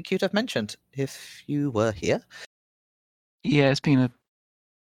think you'd have mentioned if you were here. Yeah, it's been a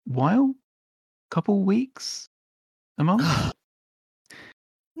while. Couple weeks? A month?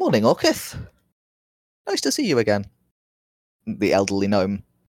 Morning, Orkith. Nice to see you again. The elderly gnome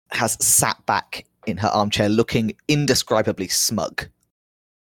has sat back in her armchair looking indescribably smug.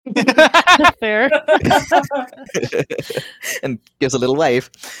 Fair. And gives a little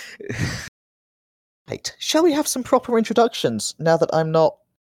wave. Right, shall we have some proper introductions now that I'm not,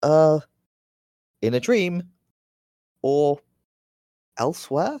 in a dream or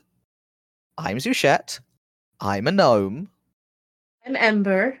elsewhere? I'm Zuchet. I'm a gnome. I'm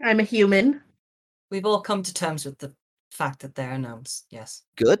Ember. I'm a human. We've all come to terms with the fact that they're gnomes. Yes.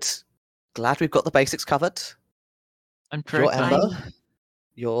 Good. Glad we've got the basics covered. I'm You're Trick. Ember.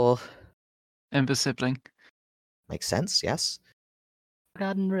 You're... Ember's sibling. Makes sense, yes.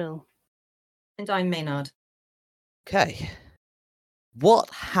 Forgotten Rill. And I'm Maynard. Okay. What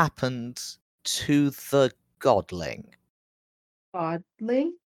happened to the godling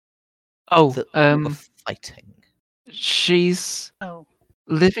Godling? Oh, that we were fighting? she's Oh,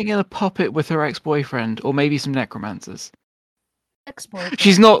 living in a puppet with her ex-boyfriend, or maybe some necromancers. ex-boyfriend.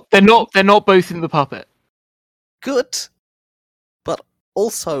 She's not. They're not. They're not both in the puppet. Good. But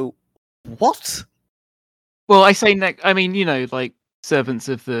Also, what? Well, I say I mean, like servants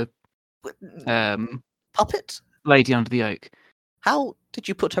of the Puppet? lady under the oak. How did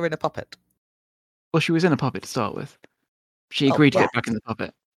you put her in a puppet? Well, she was in a puppet to start with. She Oh, agreed to right. get back in the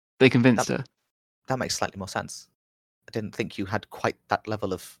puppet. They convinced her. That makes slightly more sense. I didn't think you had quite that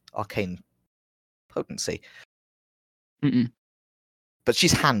level of arcane potency. Mm-mm. But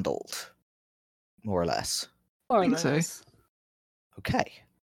she's handled, more or less. More or think so. less. Okay.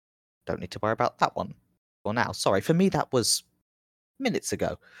 Don't need to worry about that one for now. Sorry, for me that was minutes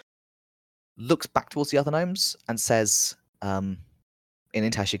ago. Looks back towards the other gnomes and says, in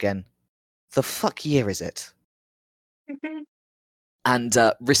Intash again, "The fuck year is it?" And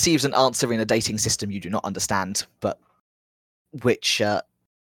receives an answer in a dating system you do not understand, but which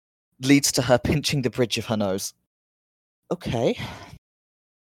leads to her pinching the bridge of her nose. Okay.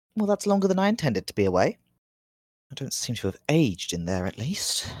 Well, that's longer than I intended to be away. I don't seem to have aged in there, at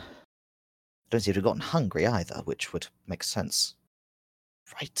least. I don't seem to have gotten hungry either, which would make sense.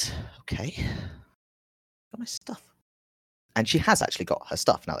 Right, okay. Got my stuff. And she has actually got her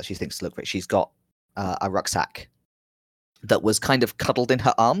stuff now that she thinks to look for it. She's got a rucksack that was kind of cuddled in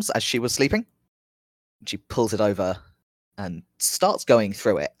her arms as she was sleeping. She pulls it over and starts going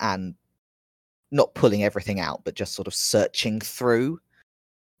through it and not pulling everything out, but just sort of searching through.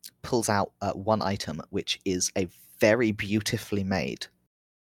 Pulls out one item, which is a very beautifully made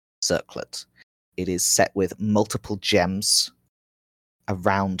circlet. It is set with multiple gems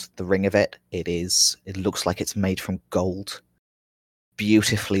around the ring of it. It looks like it's made from gold,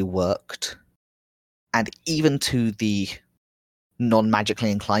 beautifully worked. And even to the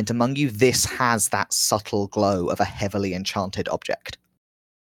non-magically inclined among you, this has that subtle glow of a heavily enchanted object.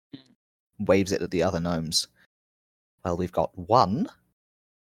 Waves it at the other gnomes. Well, we've got one.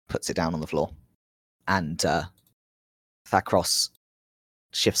 Puts it down on the floor. And Thakros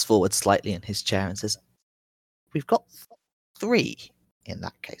shifts forward slightly in his chair and says, "We've got 3 in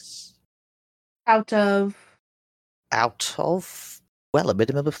that case." Out of... Well, a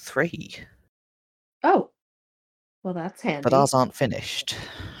minimum of 3. Oh. Well, that's handy. But ours aren't finished.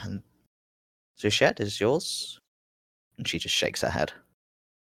 And Zuchet is yours? And she just shakes her head.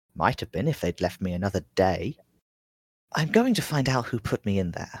 Might have been if they'd left me another day. I'm going to find out who put me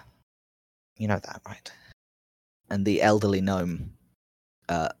in there. You know that, right? And the elderly gnome,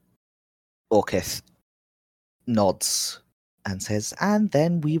 Orkith, nods and says, "And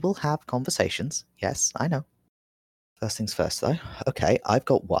then we will have conversations." Yes, I know. First things first, though. Okay, I've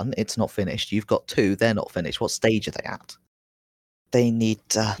got 1. It's not finished. You've got 2. They're not finished. What stage are they at? They need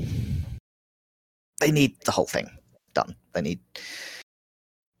the whole thing done.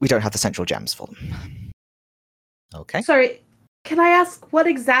 We don't have the central gems for them. Okay. Sorry, can I ask what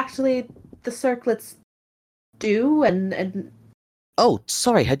exactly the circlets do and... Oh,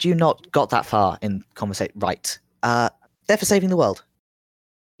 sorry, had you not got that far in conversation? Right. They're for saving the world.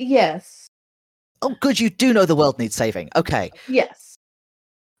 Yes. Oh, good, you do know the world needs saving. Okay. Yes.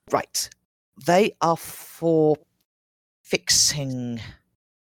 Right. They are for fixing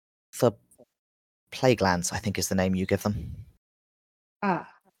the plague lands, I think is the name you give them. Ah.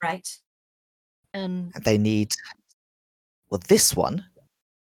 Right. And They need... Well, this one...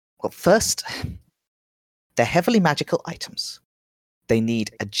 Well, first, they're heavily magical items. They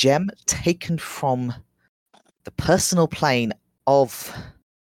need a gem taken from the personal plane of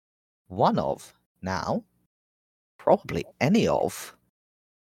one of, now, probably any of,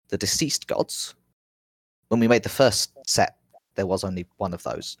 the deceased gods. When we made the first set, there was only one of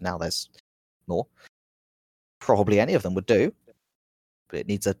those. Now there's more. Probably any of them would do. But it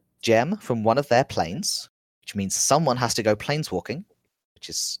needs a gem from one of their planes, which means someone has to go planeswalking, which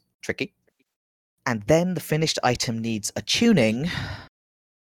is tricky. And then the finished item needs a tuning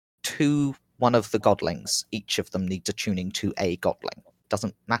to one of the godlings. Each of them needs a tuning to a godling.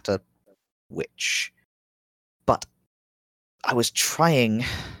 Doesn't matter which. But I was trying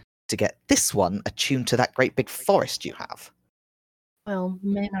to get this one attuned to that great big forest you have. well,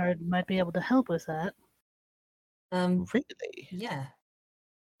 Maynard might be able to help with that. Really? Yeah.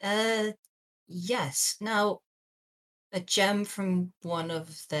 Yes. Now, a gem from one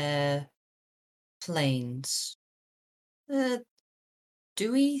of their planes.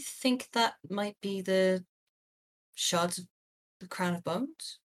 Do we think that might be the shards of the Crown of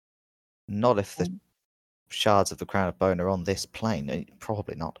Bones? Not if the shards of the Crown of Bone are on this plane.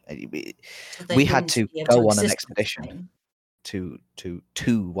 Probably not. So they We had wouldn't to be able go to on an exist on this expedition plane.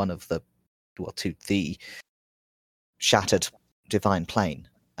 to one of the, well, to the shattered divine plane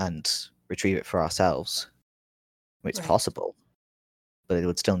and retrieve it for ourselves. It's Right. possible, but it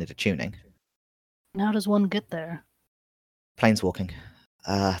would still need a tuning. And how does one get there? Planeswalking.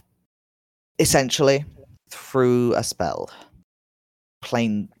 Essentially, through a spell,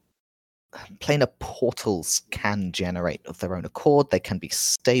 planar portals can generate of their own accord. They can be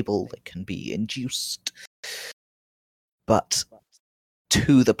stable. They can be induced. But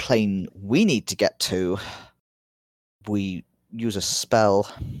to the plane we need to get to, we use a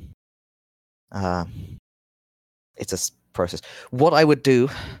spell. It's a process. What I would do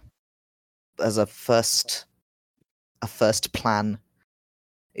as a first plan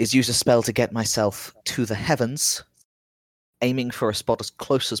is use a spell to get myself to the heavens, aiming for a spot as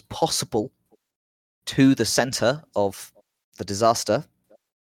close as possible to the center of the disaster,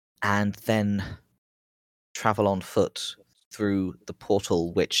 and then travel on foot through the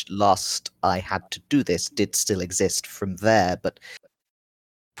portal, which last I had to do this did still exist from there, but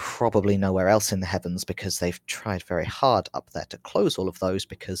probably nowhere else in the heavens, because they've tried very hard up there to close all of those,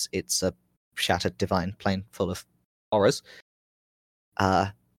 because it's a shattered divine plane full of horrors.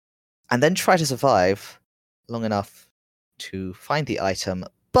 And then try to survive long enough to find the item.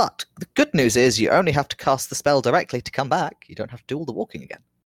 But the good news is you only have to cast the spell directly to come back. You don't have to do all the walking again.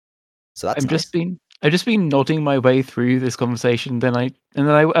 So that's nice. I've just been nodding my way through this conversation. Then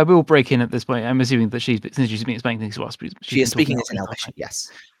I will break in at this point. I'm assuming that since she's been explaining things to us, she is speaking it in Elvish.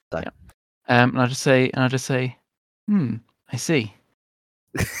 Yes. So. Yeah. And I'll just say, I see.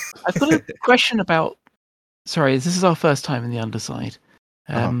 I've got a question about. Sorry, this is our first time in the Underside.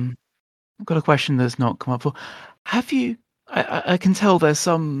 I've got a question that's not come up before. Have you? I can tell there's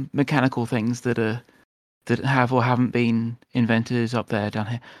some mechanical things that have or haven't been invented up there down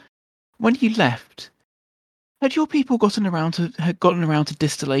here. When you left, had your people gotten around to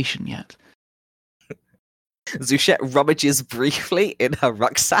distillation yet? Zuchet rummages briefly in her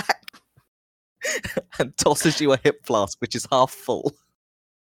rucksack and tosses you a hip flask, which is half full.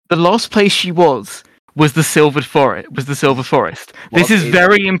 The last place she was the Silver Forest. This is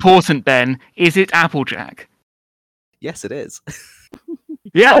very important, Ben. Is it Applejack? Yes, it is.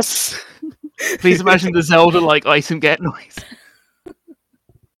 Yes! Please imagine the Zelda-like item get noise.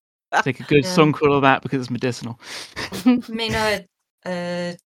 Take a good songful of that because it's medicinal. Maynard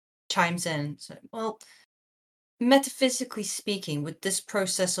chimes in. So, well, metaphysically speaking, would this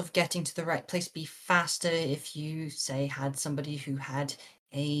process of getting to the right place be faster if you, say, had somebody who had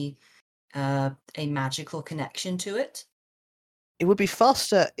a magical connection to it? It would be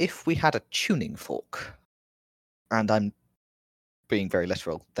faster if we had a tuning fork. And I'm being very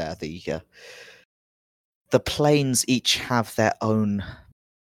literal there. The planes each have their own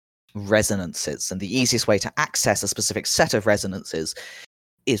resonances, and the easiest way to access a specific set of resonances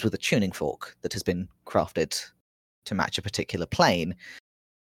is with a tuning fork that has been crafted to match a particular plane.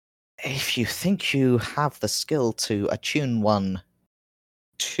 If you think you have the skill to attune one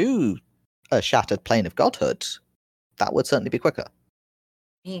to a shattered plane of godhood, that would certainly be quicker.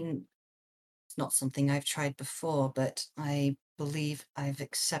 I mean, it's not something I've tried before, but I believe I've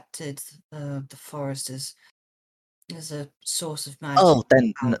accepted the forest as a source of magic. Oh,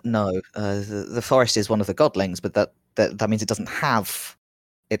 then no. The forest is one of the godlings, but that means it doesn't have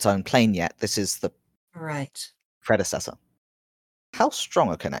its own plane yet. This is the predecessor. How strong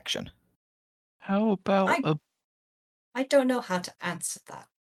a connection? How about I don't know how to answer that.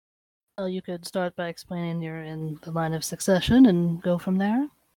 Well, you could start by explaining you're in the line of succession and go from there.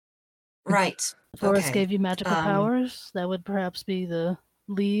 Right. The forest gave you magical powers. That would perhaps be the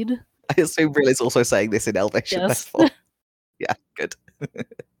lead. I assume Rilly's also saying this in Elvish. Yes. Yeah, good.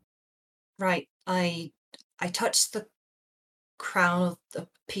 Right. I touched the crown of the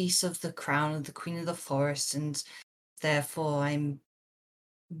piece of the crown of the Queen of the Forest, and therefore I'm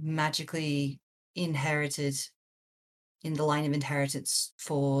magically inherited in the line of inheritance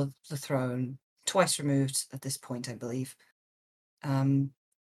for the throne, twice removed at this point, I believe.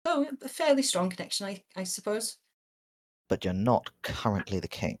 So a fairly strong connection, I suppose. But you're not currently the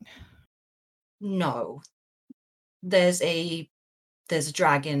king. No. There's a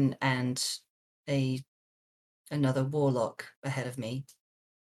dragon and another warlock ahead of me.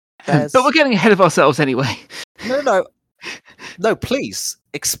 But we're getting ahead of ourselves anyway. No, please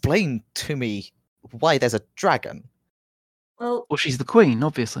explain to me why there's a dragon. Well, she's the queen,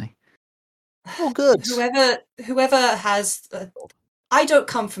 obviously. Oh, good. Whoever has, I don't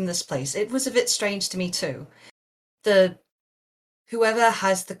come from this place. It was a bit strange to me too. Whoever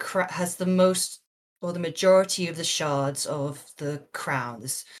has the most or the majority of the shards of the crown,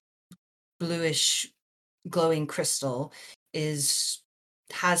 this bluish glowing crystal,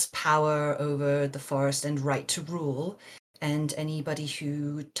 has power over the forest and right to rule. And anybody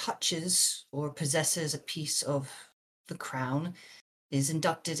who touches or possesses a piece of the crown is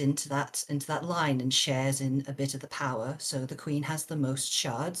inducted into that line and shares in a bit of the power. So the queen has the most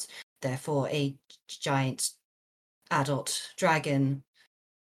shards. Therefore, a giant adult dragon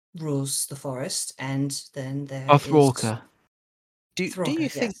rules the forest, and then there is Arthroka, Do you Throker,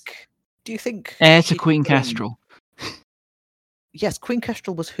 yes. think? Do you think heir to she'd Queen be willing- Kestrel. Yes, Queen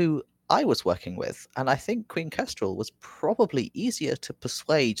Kestrel was who I was working with, and I think Queen Kestrel was probably easier to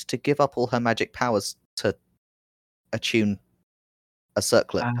persuade to give up all her magic powers to attune a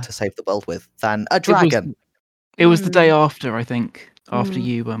circlet Ah. to save the world with than a It was- dragon. It was the day after, I think, after Mm.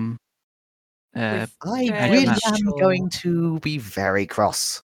 you With I very really much am sure. going to be very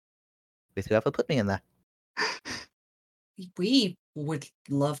cross with whoever put me in there. We would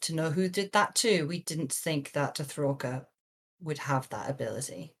love to know who did that too. We didn't think that Athroka would have that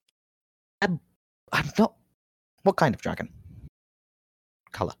ability. I'm not. What kind of dragon?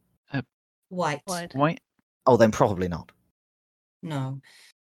 Color? White. White. Oh, then probably not. No.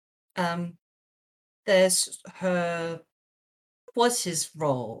 There's her. What's his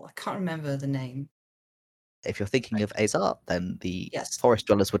role? I can't remember the name. If you're thinking of Azar, then the Yes. forest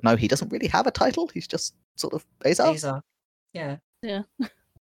dwellers would know he doesn't really have a title. He's just sort of Azar. Azar. Yeah.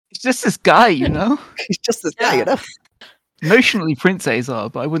 It's just this guy, you know. He's just this guy, you Yeah. know. Notionally Prince Azar,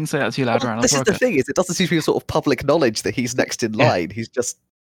 but I wouldn't say that too loud around This is the Arthroka. thing: is it doesn't seem to be sort of public knowledge that he's next in Yeah. line. He's just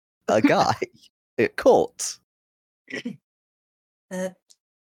a guy at court.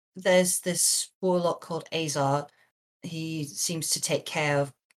 There's this warlock called Azar. He seems to take care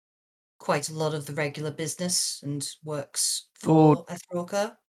of quite a lot of the regular business and works for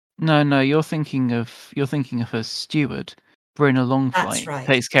Athroka. No, you're thinking of a steward. Bryn Longflight That's right.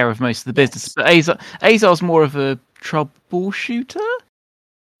 takes care of most of the business, Yes. but Azar's more of a troubleshooter.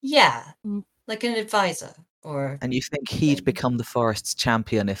 Yeah. Mm. Like an advisor or And you think he'd become the forest's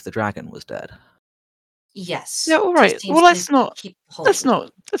champion if the dragon was dead? yes. Yeah, all just right. seems Well, to let's not keep hold of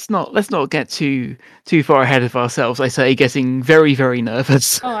it. let's not get too far ahead of ourselves. I say, getting very, very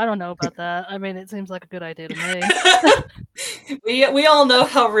nervous. Oh, I don't know about that. I mean, it seems like a good idea to me. we all know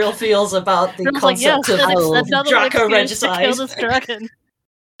how Real feels about the Feels like, concept yes, of it's another Draco excuse to kill Regicides. this dragon.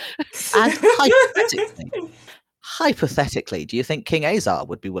 And hypothetically, do you think King Azar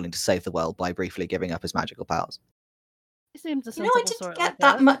would be willing to save the world by briefly giving up his magical powers? He seems a You know, I sensible didn't sort get like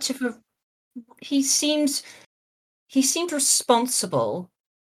that much of a. He seemed responsible,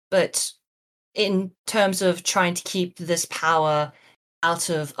 but in terms of trying to keep this power out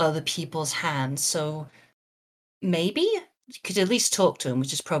of other people's hands. So maybe you could at least talk to him,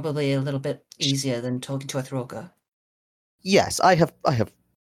 which is probably a little bit easier than talking to Athroka. Yes, I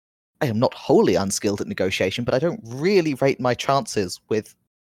am not wholly unskilled at negotiation, but I don't really rate my chances with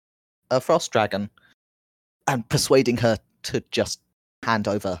a frost dragon and persuading her to just hand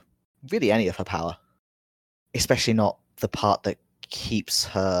over really any of her power, especially not the part that keeps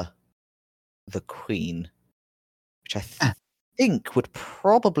her the queen, which I think would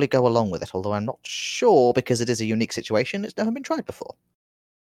probably go along with it, although I'm not sure because it is a unique situation. It's never been tried before.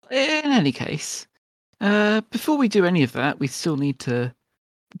 In any case, before we do any of that, we still need to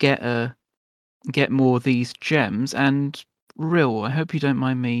get more of these gems. And Ril, I hope you don't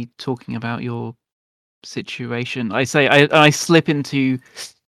mind me talking about your situation. I say I slip into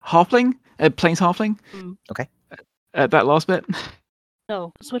halfling, plains halfling. Mm. Okay. That last bit.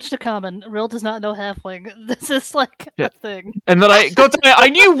 No, switch to common. Real does not know halfling. This is like Yeah. a thing. And then God damn it, I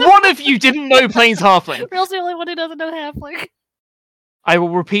knew one of you didn't know plains halfling. Real's the only one who doesn't know halfling. I will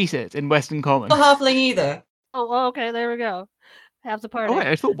repeat it in Western Common. Not halfling either. Oh, okay, there we go. Half the party. Oh wait,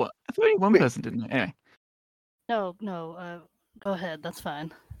 I thought only one Wait. person didn't know. Anyway. No, go ahead. That's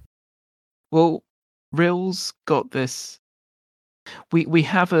fine. Well, Ril's got this. We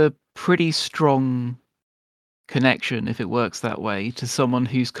have a pretty strong connection, if it works that way, to someone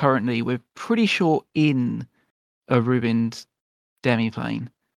who's currently, we're pretty sure, in a ruined demiplane.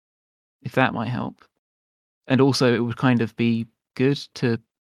 If that might help. And also, it would kind of be good to.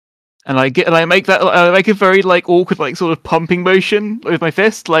 And I make a very awkward sort of pumping motion with my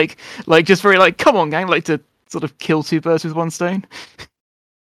fist, like just very come on gang, to sort of kill two birds with one stone.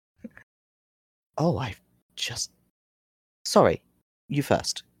 Oh, sorry, you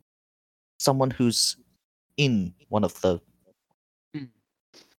first. Someone who's in one of the.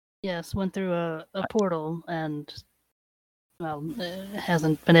 Yes, went through a portal and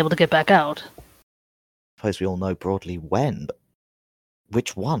hasn't been able to get back out. I suppose we all know broadly when, but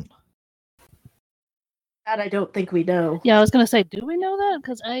which one? That I don't think we know. Yeah, I was gonna say, do we know that?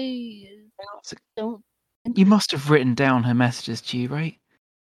 Because I don't. You must have written down her messages to you, right?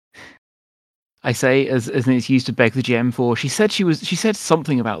 I say as an excuse to beg the GM for. She said she said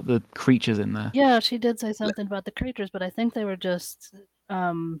something about the creatures in there. Yeah, she did say something about the creatures, but I think they were just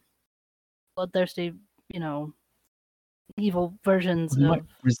bloodthirsty, evil versions They might of.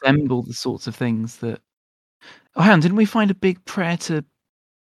 resemble the sorts of things that. Oh, hang on, didn't we find a big prayer to?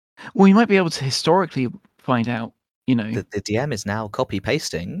 Well, you might be able to historically find out. The DM is now copy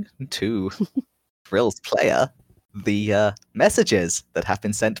pasting to Thrill's player the messages that have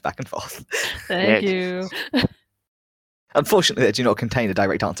been sent back and forth. Thank you. Unfortunately, they do not contain a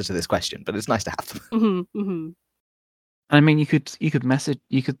direct answer to this question, but it's nice to have them. I mean, you could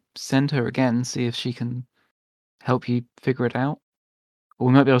send her again, see if she can help you figure it out, or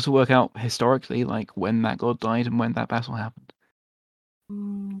we might be able to work out historically, like when that god died and when that battle happened.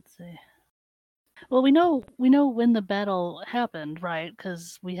 Let's see. Well, we know when the battle happened, right?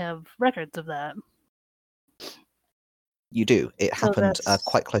 Because we have records of that. You do. It So happened that's-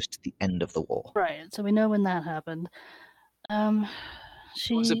 quite close to the end of the war. Right. So we know when that happened.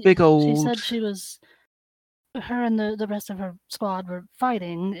 She was a big She said old- she was. Her and the rest of her squad were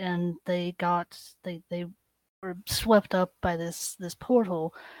fighting, and they were swept up by this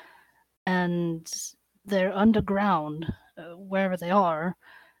portal, and they're underground, wherever they are,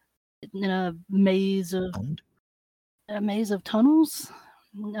 in a maze of tunnels.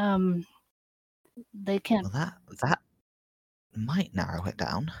 They can't. Well, that might narrow it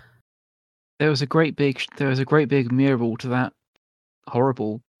down. There was a great big mural to that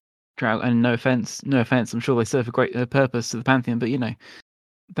horrible drow. And no offense, I'm sure they serve a great purpose to the pantheon,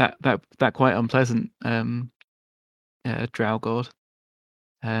 but that quite unpleasant drow god,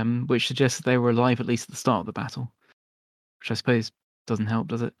 which suggests that they were alive at least at the start of the battle, which I suppose doesn't help,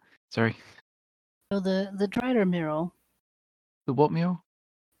 does it? Sorry. So the Drider mural. The what mural?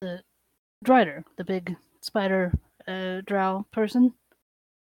 The Drider, the big spider drow person.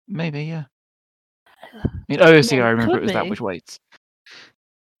 Maybe, yeah. I mean, OOC, Well, I remember could it was that be. which waits.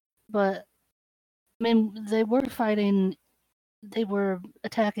 But I mean, they were fighting. They were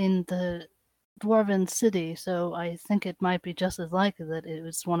attacking the dwarven city, so I think it might be just as likely that it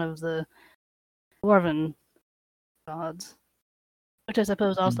was one of the dwarven gods. Which I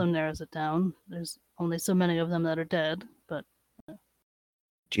suppose also narrows it down. There's only so many of them that are dead, but.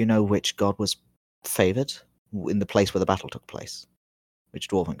 Do you know which god was favoured in the place where the battle took place? Which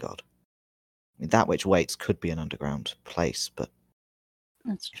dwarven god? I mean, that which waits could be an underground place, but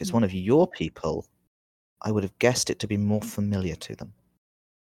That's if it's true. one of your people, I would have guessed it to be more familiar to them.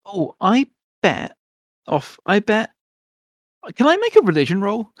 Oh, I bet. Can I make a religion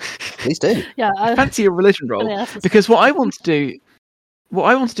roll? Please do. Yeah, I fancy a religion roll gonna ask this because question. what I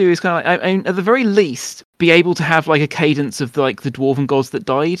want to do is kind of, I mean, at the very least, be able to have like a cadence of the dwarven gods that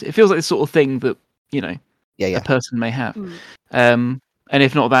died. It feels like the sort of thing that a person may have. And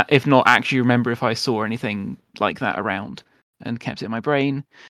if not actually remember if I saw anything like that around and kept it in my brain.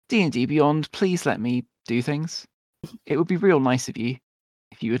 D&D Beyond, please let me do things. It would be real nice of you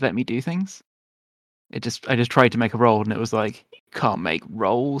if you would let me do things. I just tried to make a roll and it was like, you can't make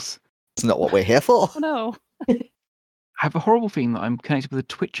rolls. It's not what we're here for. Oh no. I have a horrible feeling that I'm connected with a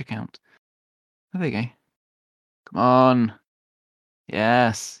Twitch account. Oh, there you go. Come on.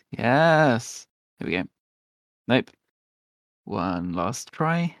 Yes. Here we go. Nope. One last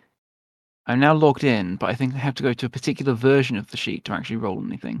try. I'm now logged in, but I think I have to go to a particular version of the sheet to actually roll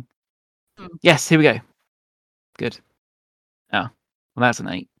anything. Yes, here we go. Good. Oh, well, that's an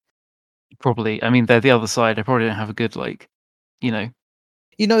 8. Probably, I mean, they're the other side. I probably don't have a good, You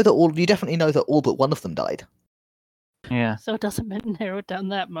definitely know that all but one of them died. Yeah. So it doesn't narrow it down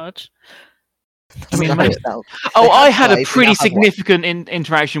that much. I mean, Narrow it down. oh, They I have had died, a we pretty now have one. significant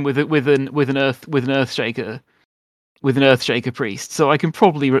interaction with an Earthshaker priest, so I can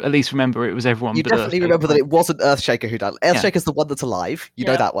probably at least remember it was everyone. You but definitely Earthshaker. remember that it wasn't Earthshaker who died. Yeah. Earthshaker's the one that's alive. You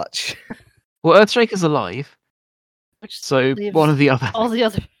know Yeah. that much. Well, Earthshaker's alive, Which so leaves one of the other. all the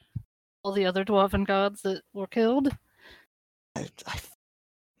other dwarven gods that were killed.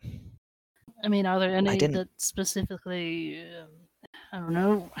 I mean, are there any didn't- that specifically, I don't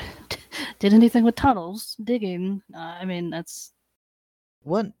know, did anything with tunnels, digging? I mean, that's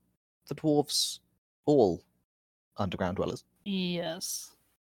Weren't the dwarves all underground dwellers? yes.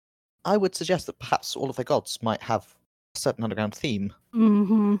 I would suggest that perhaps all of their gods might have a certain underground theme,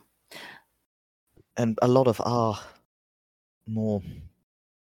 Mm-hmm. and a lot of our more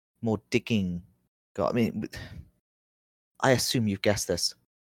digging god. I mean, I assume you've guessed this,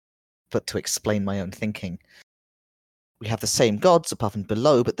 but to explain my own thinking, we have the same gods above and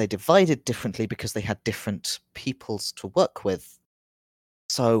below, but they divided differently because they had different peoples to work with.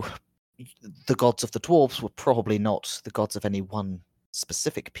 So the gods of the dwarves were probably not the gods of any one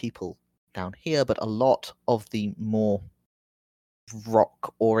specific people down here, but a lot of the more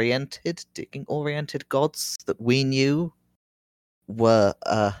rock-oriented, digging-oriented gods that we knew were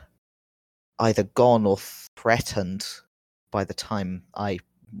either gone or threatened by the time I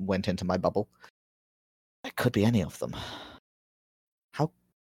went into my bubble. It could be any of them. How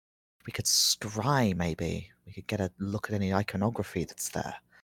we could scry, maybe. We could get a look at any iconography that's there.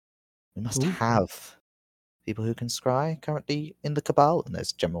 We must have people who can scry currently in the Cabal, and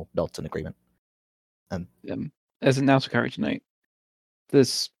there's general nods and agreement. As an outer character note, the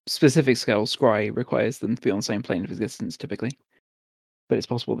specific scale scry requires them to be on the same plane of existence typically, but it's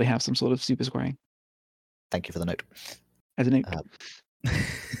possible they have some sort of super scrying. Thank you for the note. As a note.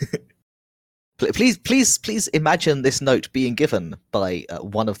 Please imagine this note being given by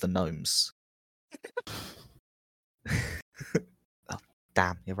one of the gnomes. Oh,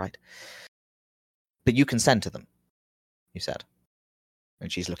 damn, you're right. But you can send to them, you said.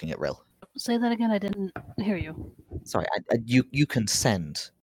 And she's looking at Rill. Say that again, I didn't hear you. Sorry, you can send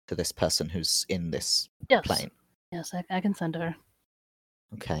to this person who's in this Yes. plane. Yes, I can send her.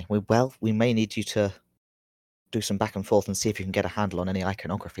 Okay, we may need you to do some back and forth and see if you can get a handle on any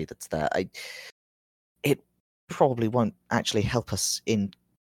iconography that's there. It probably won't actually help us in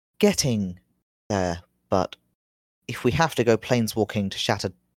getting there, but if we have to go planeswalking to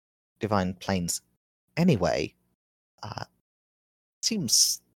shatter divine planes anyway,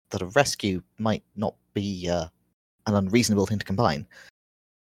 seems that a rescue might not be an unreasonable thing to combine.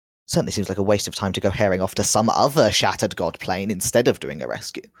 Certainly seems like a waste of time to go herring off to some other shattered god plane instead of doing a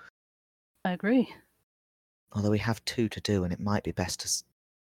rescue. I agree. Although we have 2 to do, and it might be best to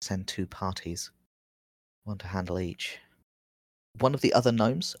send 2 parties. One to handle each. One of the other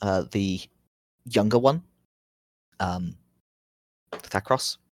gnomes, the younger one,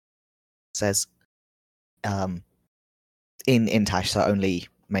 Thakros, says, in Tash, so only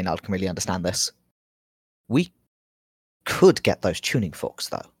Maynard can really understand this. We could get those tuning forks,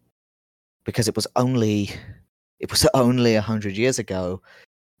 though, because it was only 100 years ago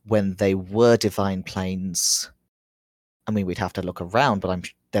when they were divine planes. I mean, we'd have to look around,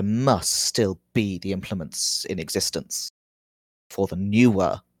 but there must still be the implements in existence for the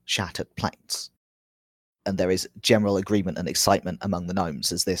newer shattered planes. And there is general agreement and excitement among the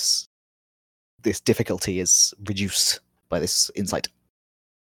gnomes as this difficulty is reduced by this insight.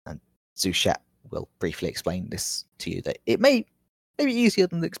 And Zushet will briefly explain this to you, that it may be easier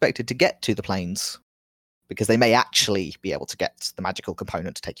than expected to get to the planes, because they may actually be able to get the magical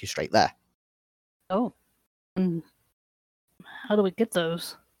component to take you straight there. Oh. How do we get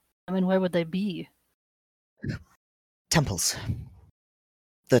those? I mean, where would they be? Temples.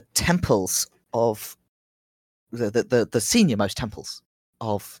 The temples of the senior-most temples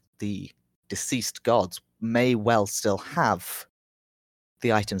of the deceased gods may well still have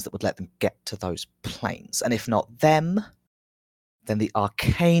the items that would let them get to those planes. And if not them, then the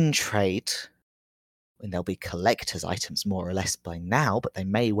arcane trade, and there'll be collector's items more or less by now, but they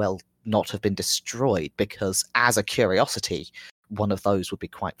may well not have been destroyed, because as a curiosity, one of those would be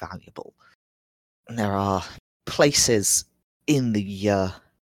quite valuable. And there are places in the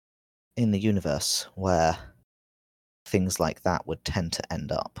universe where things like that would tend to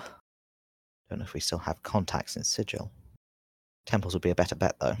end up. Don't know if we still have contacts in Sigil. Temples would be a better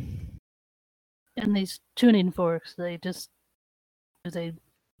bet, though. And these tuning forks, do they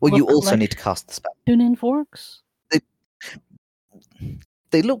Well, you look also like need to cast the spell. tuning forks?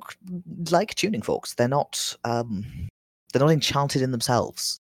 They look like tuning forks. They're not enchanted in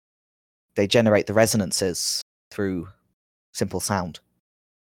themselves. They generate the resonances through simple sound.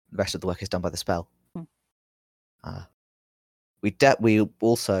 The rest of the work is done by the spell. We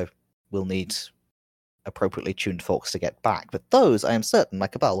also will need appropriately tuned forks to get back, but those I am certain my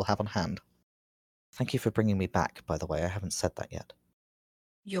Cabal will have on hand. Thank you for bringing me back, by the way. I haven't said that yet.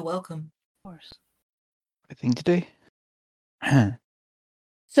 You're welcome. Of course. Good thing to do.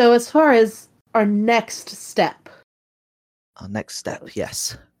 So as far as our next step, Our next step,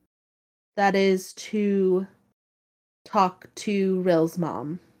 yes. that is to talk to Rill's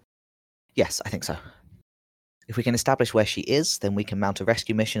mom. Yes, I think so. If we can establish where she is, then we can mount a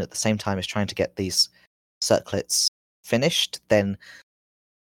rescue mission at the same time as trying to get these circlets finished. Then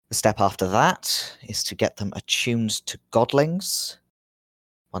the step after that is to get them attuned to godlings,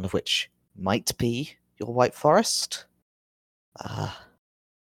 one of which might be your White Forest.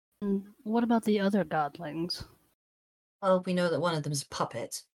 What about the other godlings? Well, we know that one of them is a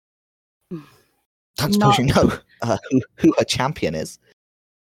puppet. Don't suppose you know who her champion is.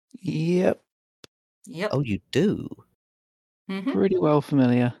 Yep, Yep. Oh, you do? Mhm. pretty well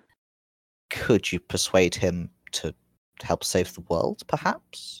familiar. Could you persuade him to help save the world,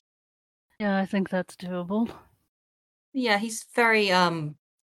 perhaps? Yeah, I think that's doable. Yeah, he's very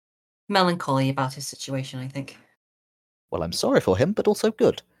melancholy about his situation, I think. Well, I'm sorry for him, but also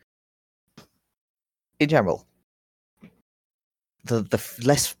good. In general, the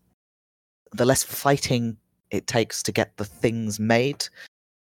less fighting it takes to get the things made,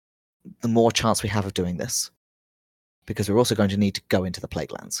 the more chance we have of doing this. Because we're also going to need to go into the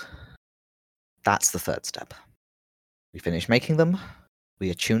Plaguelands. That's the third step. We finish making them, we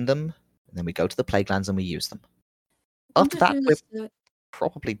attune them, and then we go to the Plaguelands and we use them. After that, we're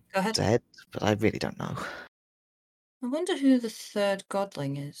probably dead, but I really don't know. I wonder who the third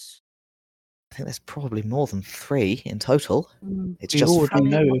godling is. I think there's probably more than 3 in total. It's We just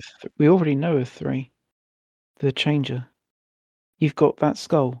already know of 3. The Changer. You've got that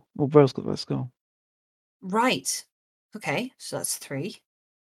skull. Well, Brell's got that skull. Right. Okay, so that's 3.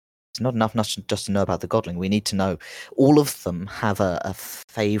 It's not enough just to know about the Godling. We need to know. All of them have a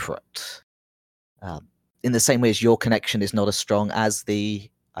favourite. In the same way as your connection is not as strong as the,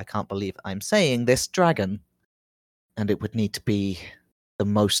 I can't believe I'm saying this, dragon. And it would need to be the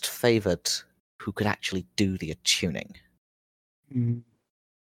most favoured who could actually do the attuning.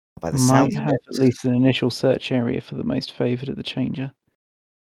 By the Might sounds have at least an initial search area for the most favoured at the Changer.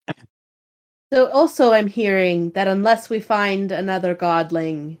 So also I'm hearing that unless we find another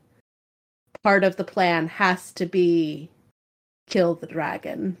godling, part of the plan has to be kill the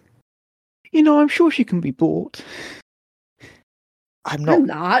dragon. You know, I'm sure she can be bought. I'm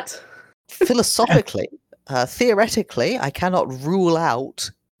not. Philosophically, theoretically, I cannot rule out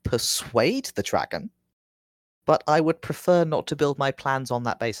persuade the dragon, but I would prefer not to build my plans on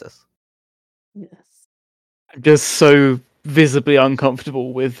that basis. Yes. I'm just so visibly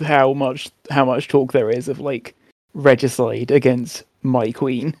uncomfortable with how much talk there is of like regicide against my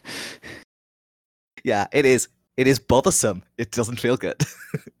queen. Yeah, it is. It is bothersome. It doesn't feel good.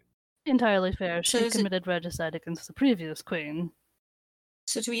 Entirely fair. So She is it- committed regicide against the previous queen.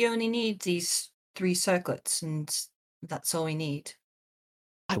 So do we only need these 3 circlets, and that's all we need?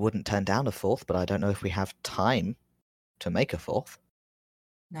 I wouldn't turn down a 4th, but I don't know if we have time to make a 4th.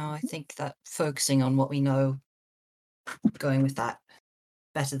 No, I think that focusing on what we know, going with that,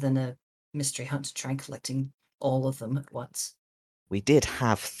 better than a mystery hunt to try and collecting all of them at once. We did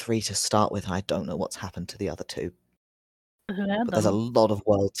have 3 to start with, and I don't know what's happened to the other 2. Who had But there's a them? lot of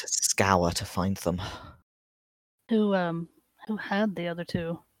world to scour to find them. Who had the other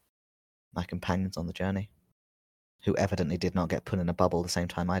 2? My companions on the journey, who evidently did not get put in a bubble the same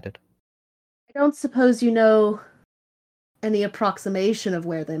time I did. I don't suppose you know any approximation of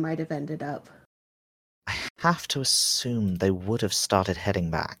where they might have ended up. I have to assume they would have started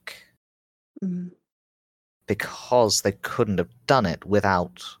heading back. Because they couldn't have done it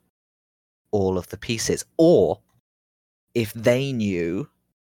without all of the pieces. Or, if they knew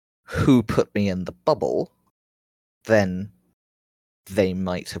who put me in the bubble, then they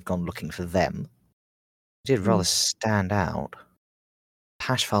might have gone looking for them. It did rather stand out.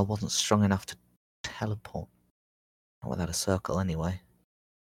 Pashval wasn't strong enough to teleport. Not without a circle, anyway.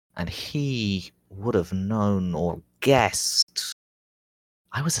 And he would have known or guessed.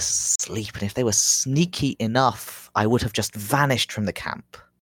 I was asleep, and if they were sneaky enough, I would have just vanished from the camp.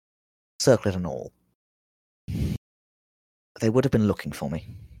 Circlet and all. They would have been looking for me.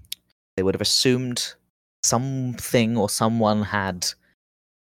 They would have assumed something or someone had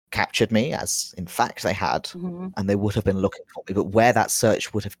captured me, as in fact they had, and they would have been looking for me. But where that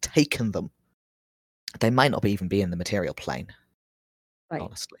search would have taken them, they might not even be in the material plane. Right.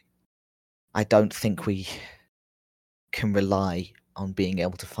 Honestly. I don't think we can rely on being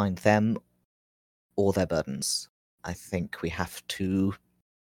able to find them or their burdens. I think we have to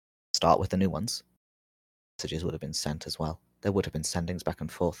start with the new ones. Messages would have been sent as well. There would have been sendings back and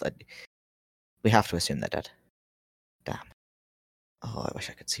forth. We have to assume they're dead. Damn. Oh, I wish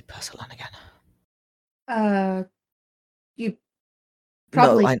I could see Perselan again. You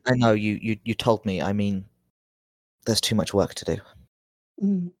probably... No, I know, you told me. I mean, there's too much work to do.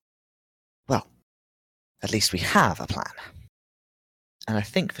 Well, at least we have a plan. And I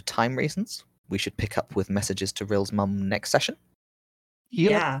think for time reasons, we should pick up with messages to Rill's mum next session.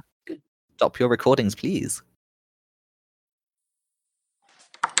 Yeah. Stop your recordings, please.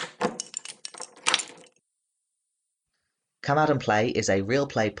 Come Out and Play is a real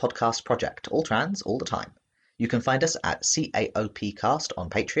play podcast project, all trans, all the time. You can find us at CAOPcast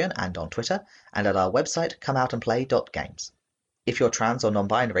on Patreon and on Twitter, and at our website, comeoutandplay.games. If you're trans or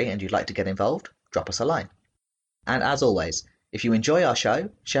non-binary and you'd like to get involved, drop us a line. And as always, if you enjoy our show,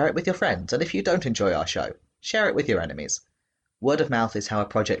 share it with your friends, and if you don't enjoy our show, share it with your enemies. Word of mouth is how a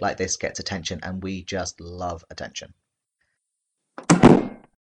project like this gets attention, and we just love attention.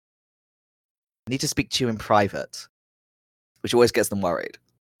 need to speak to you in private, which always gets them worried.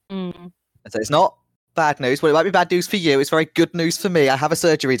 Mm. And so it's not bad news. Well, it might be bad news for you. It's very good news for me. I have a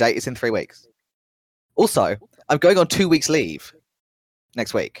surgery date. It's in 3 weeks. Also, I'm going on 2 weeks leave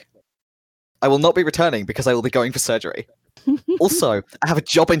next week. I will not be returning because I will be going for surgery. Also, I have a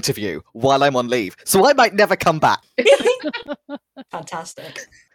job interview while I'm on leave, so I might never come back. Fantastic.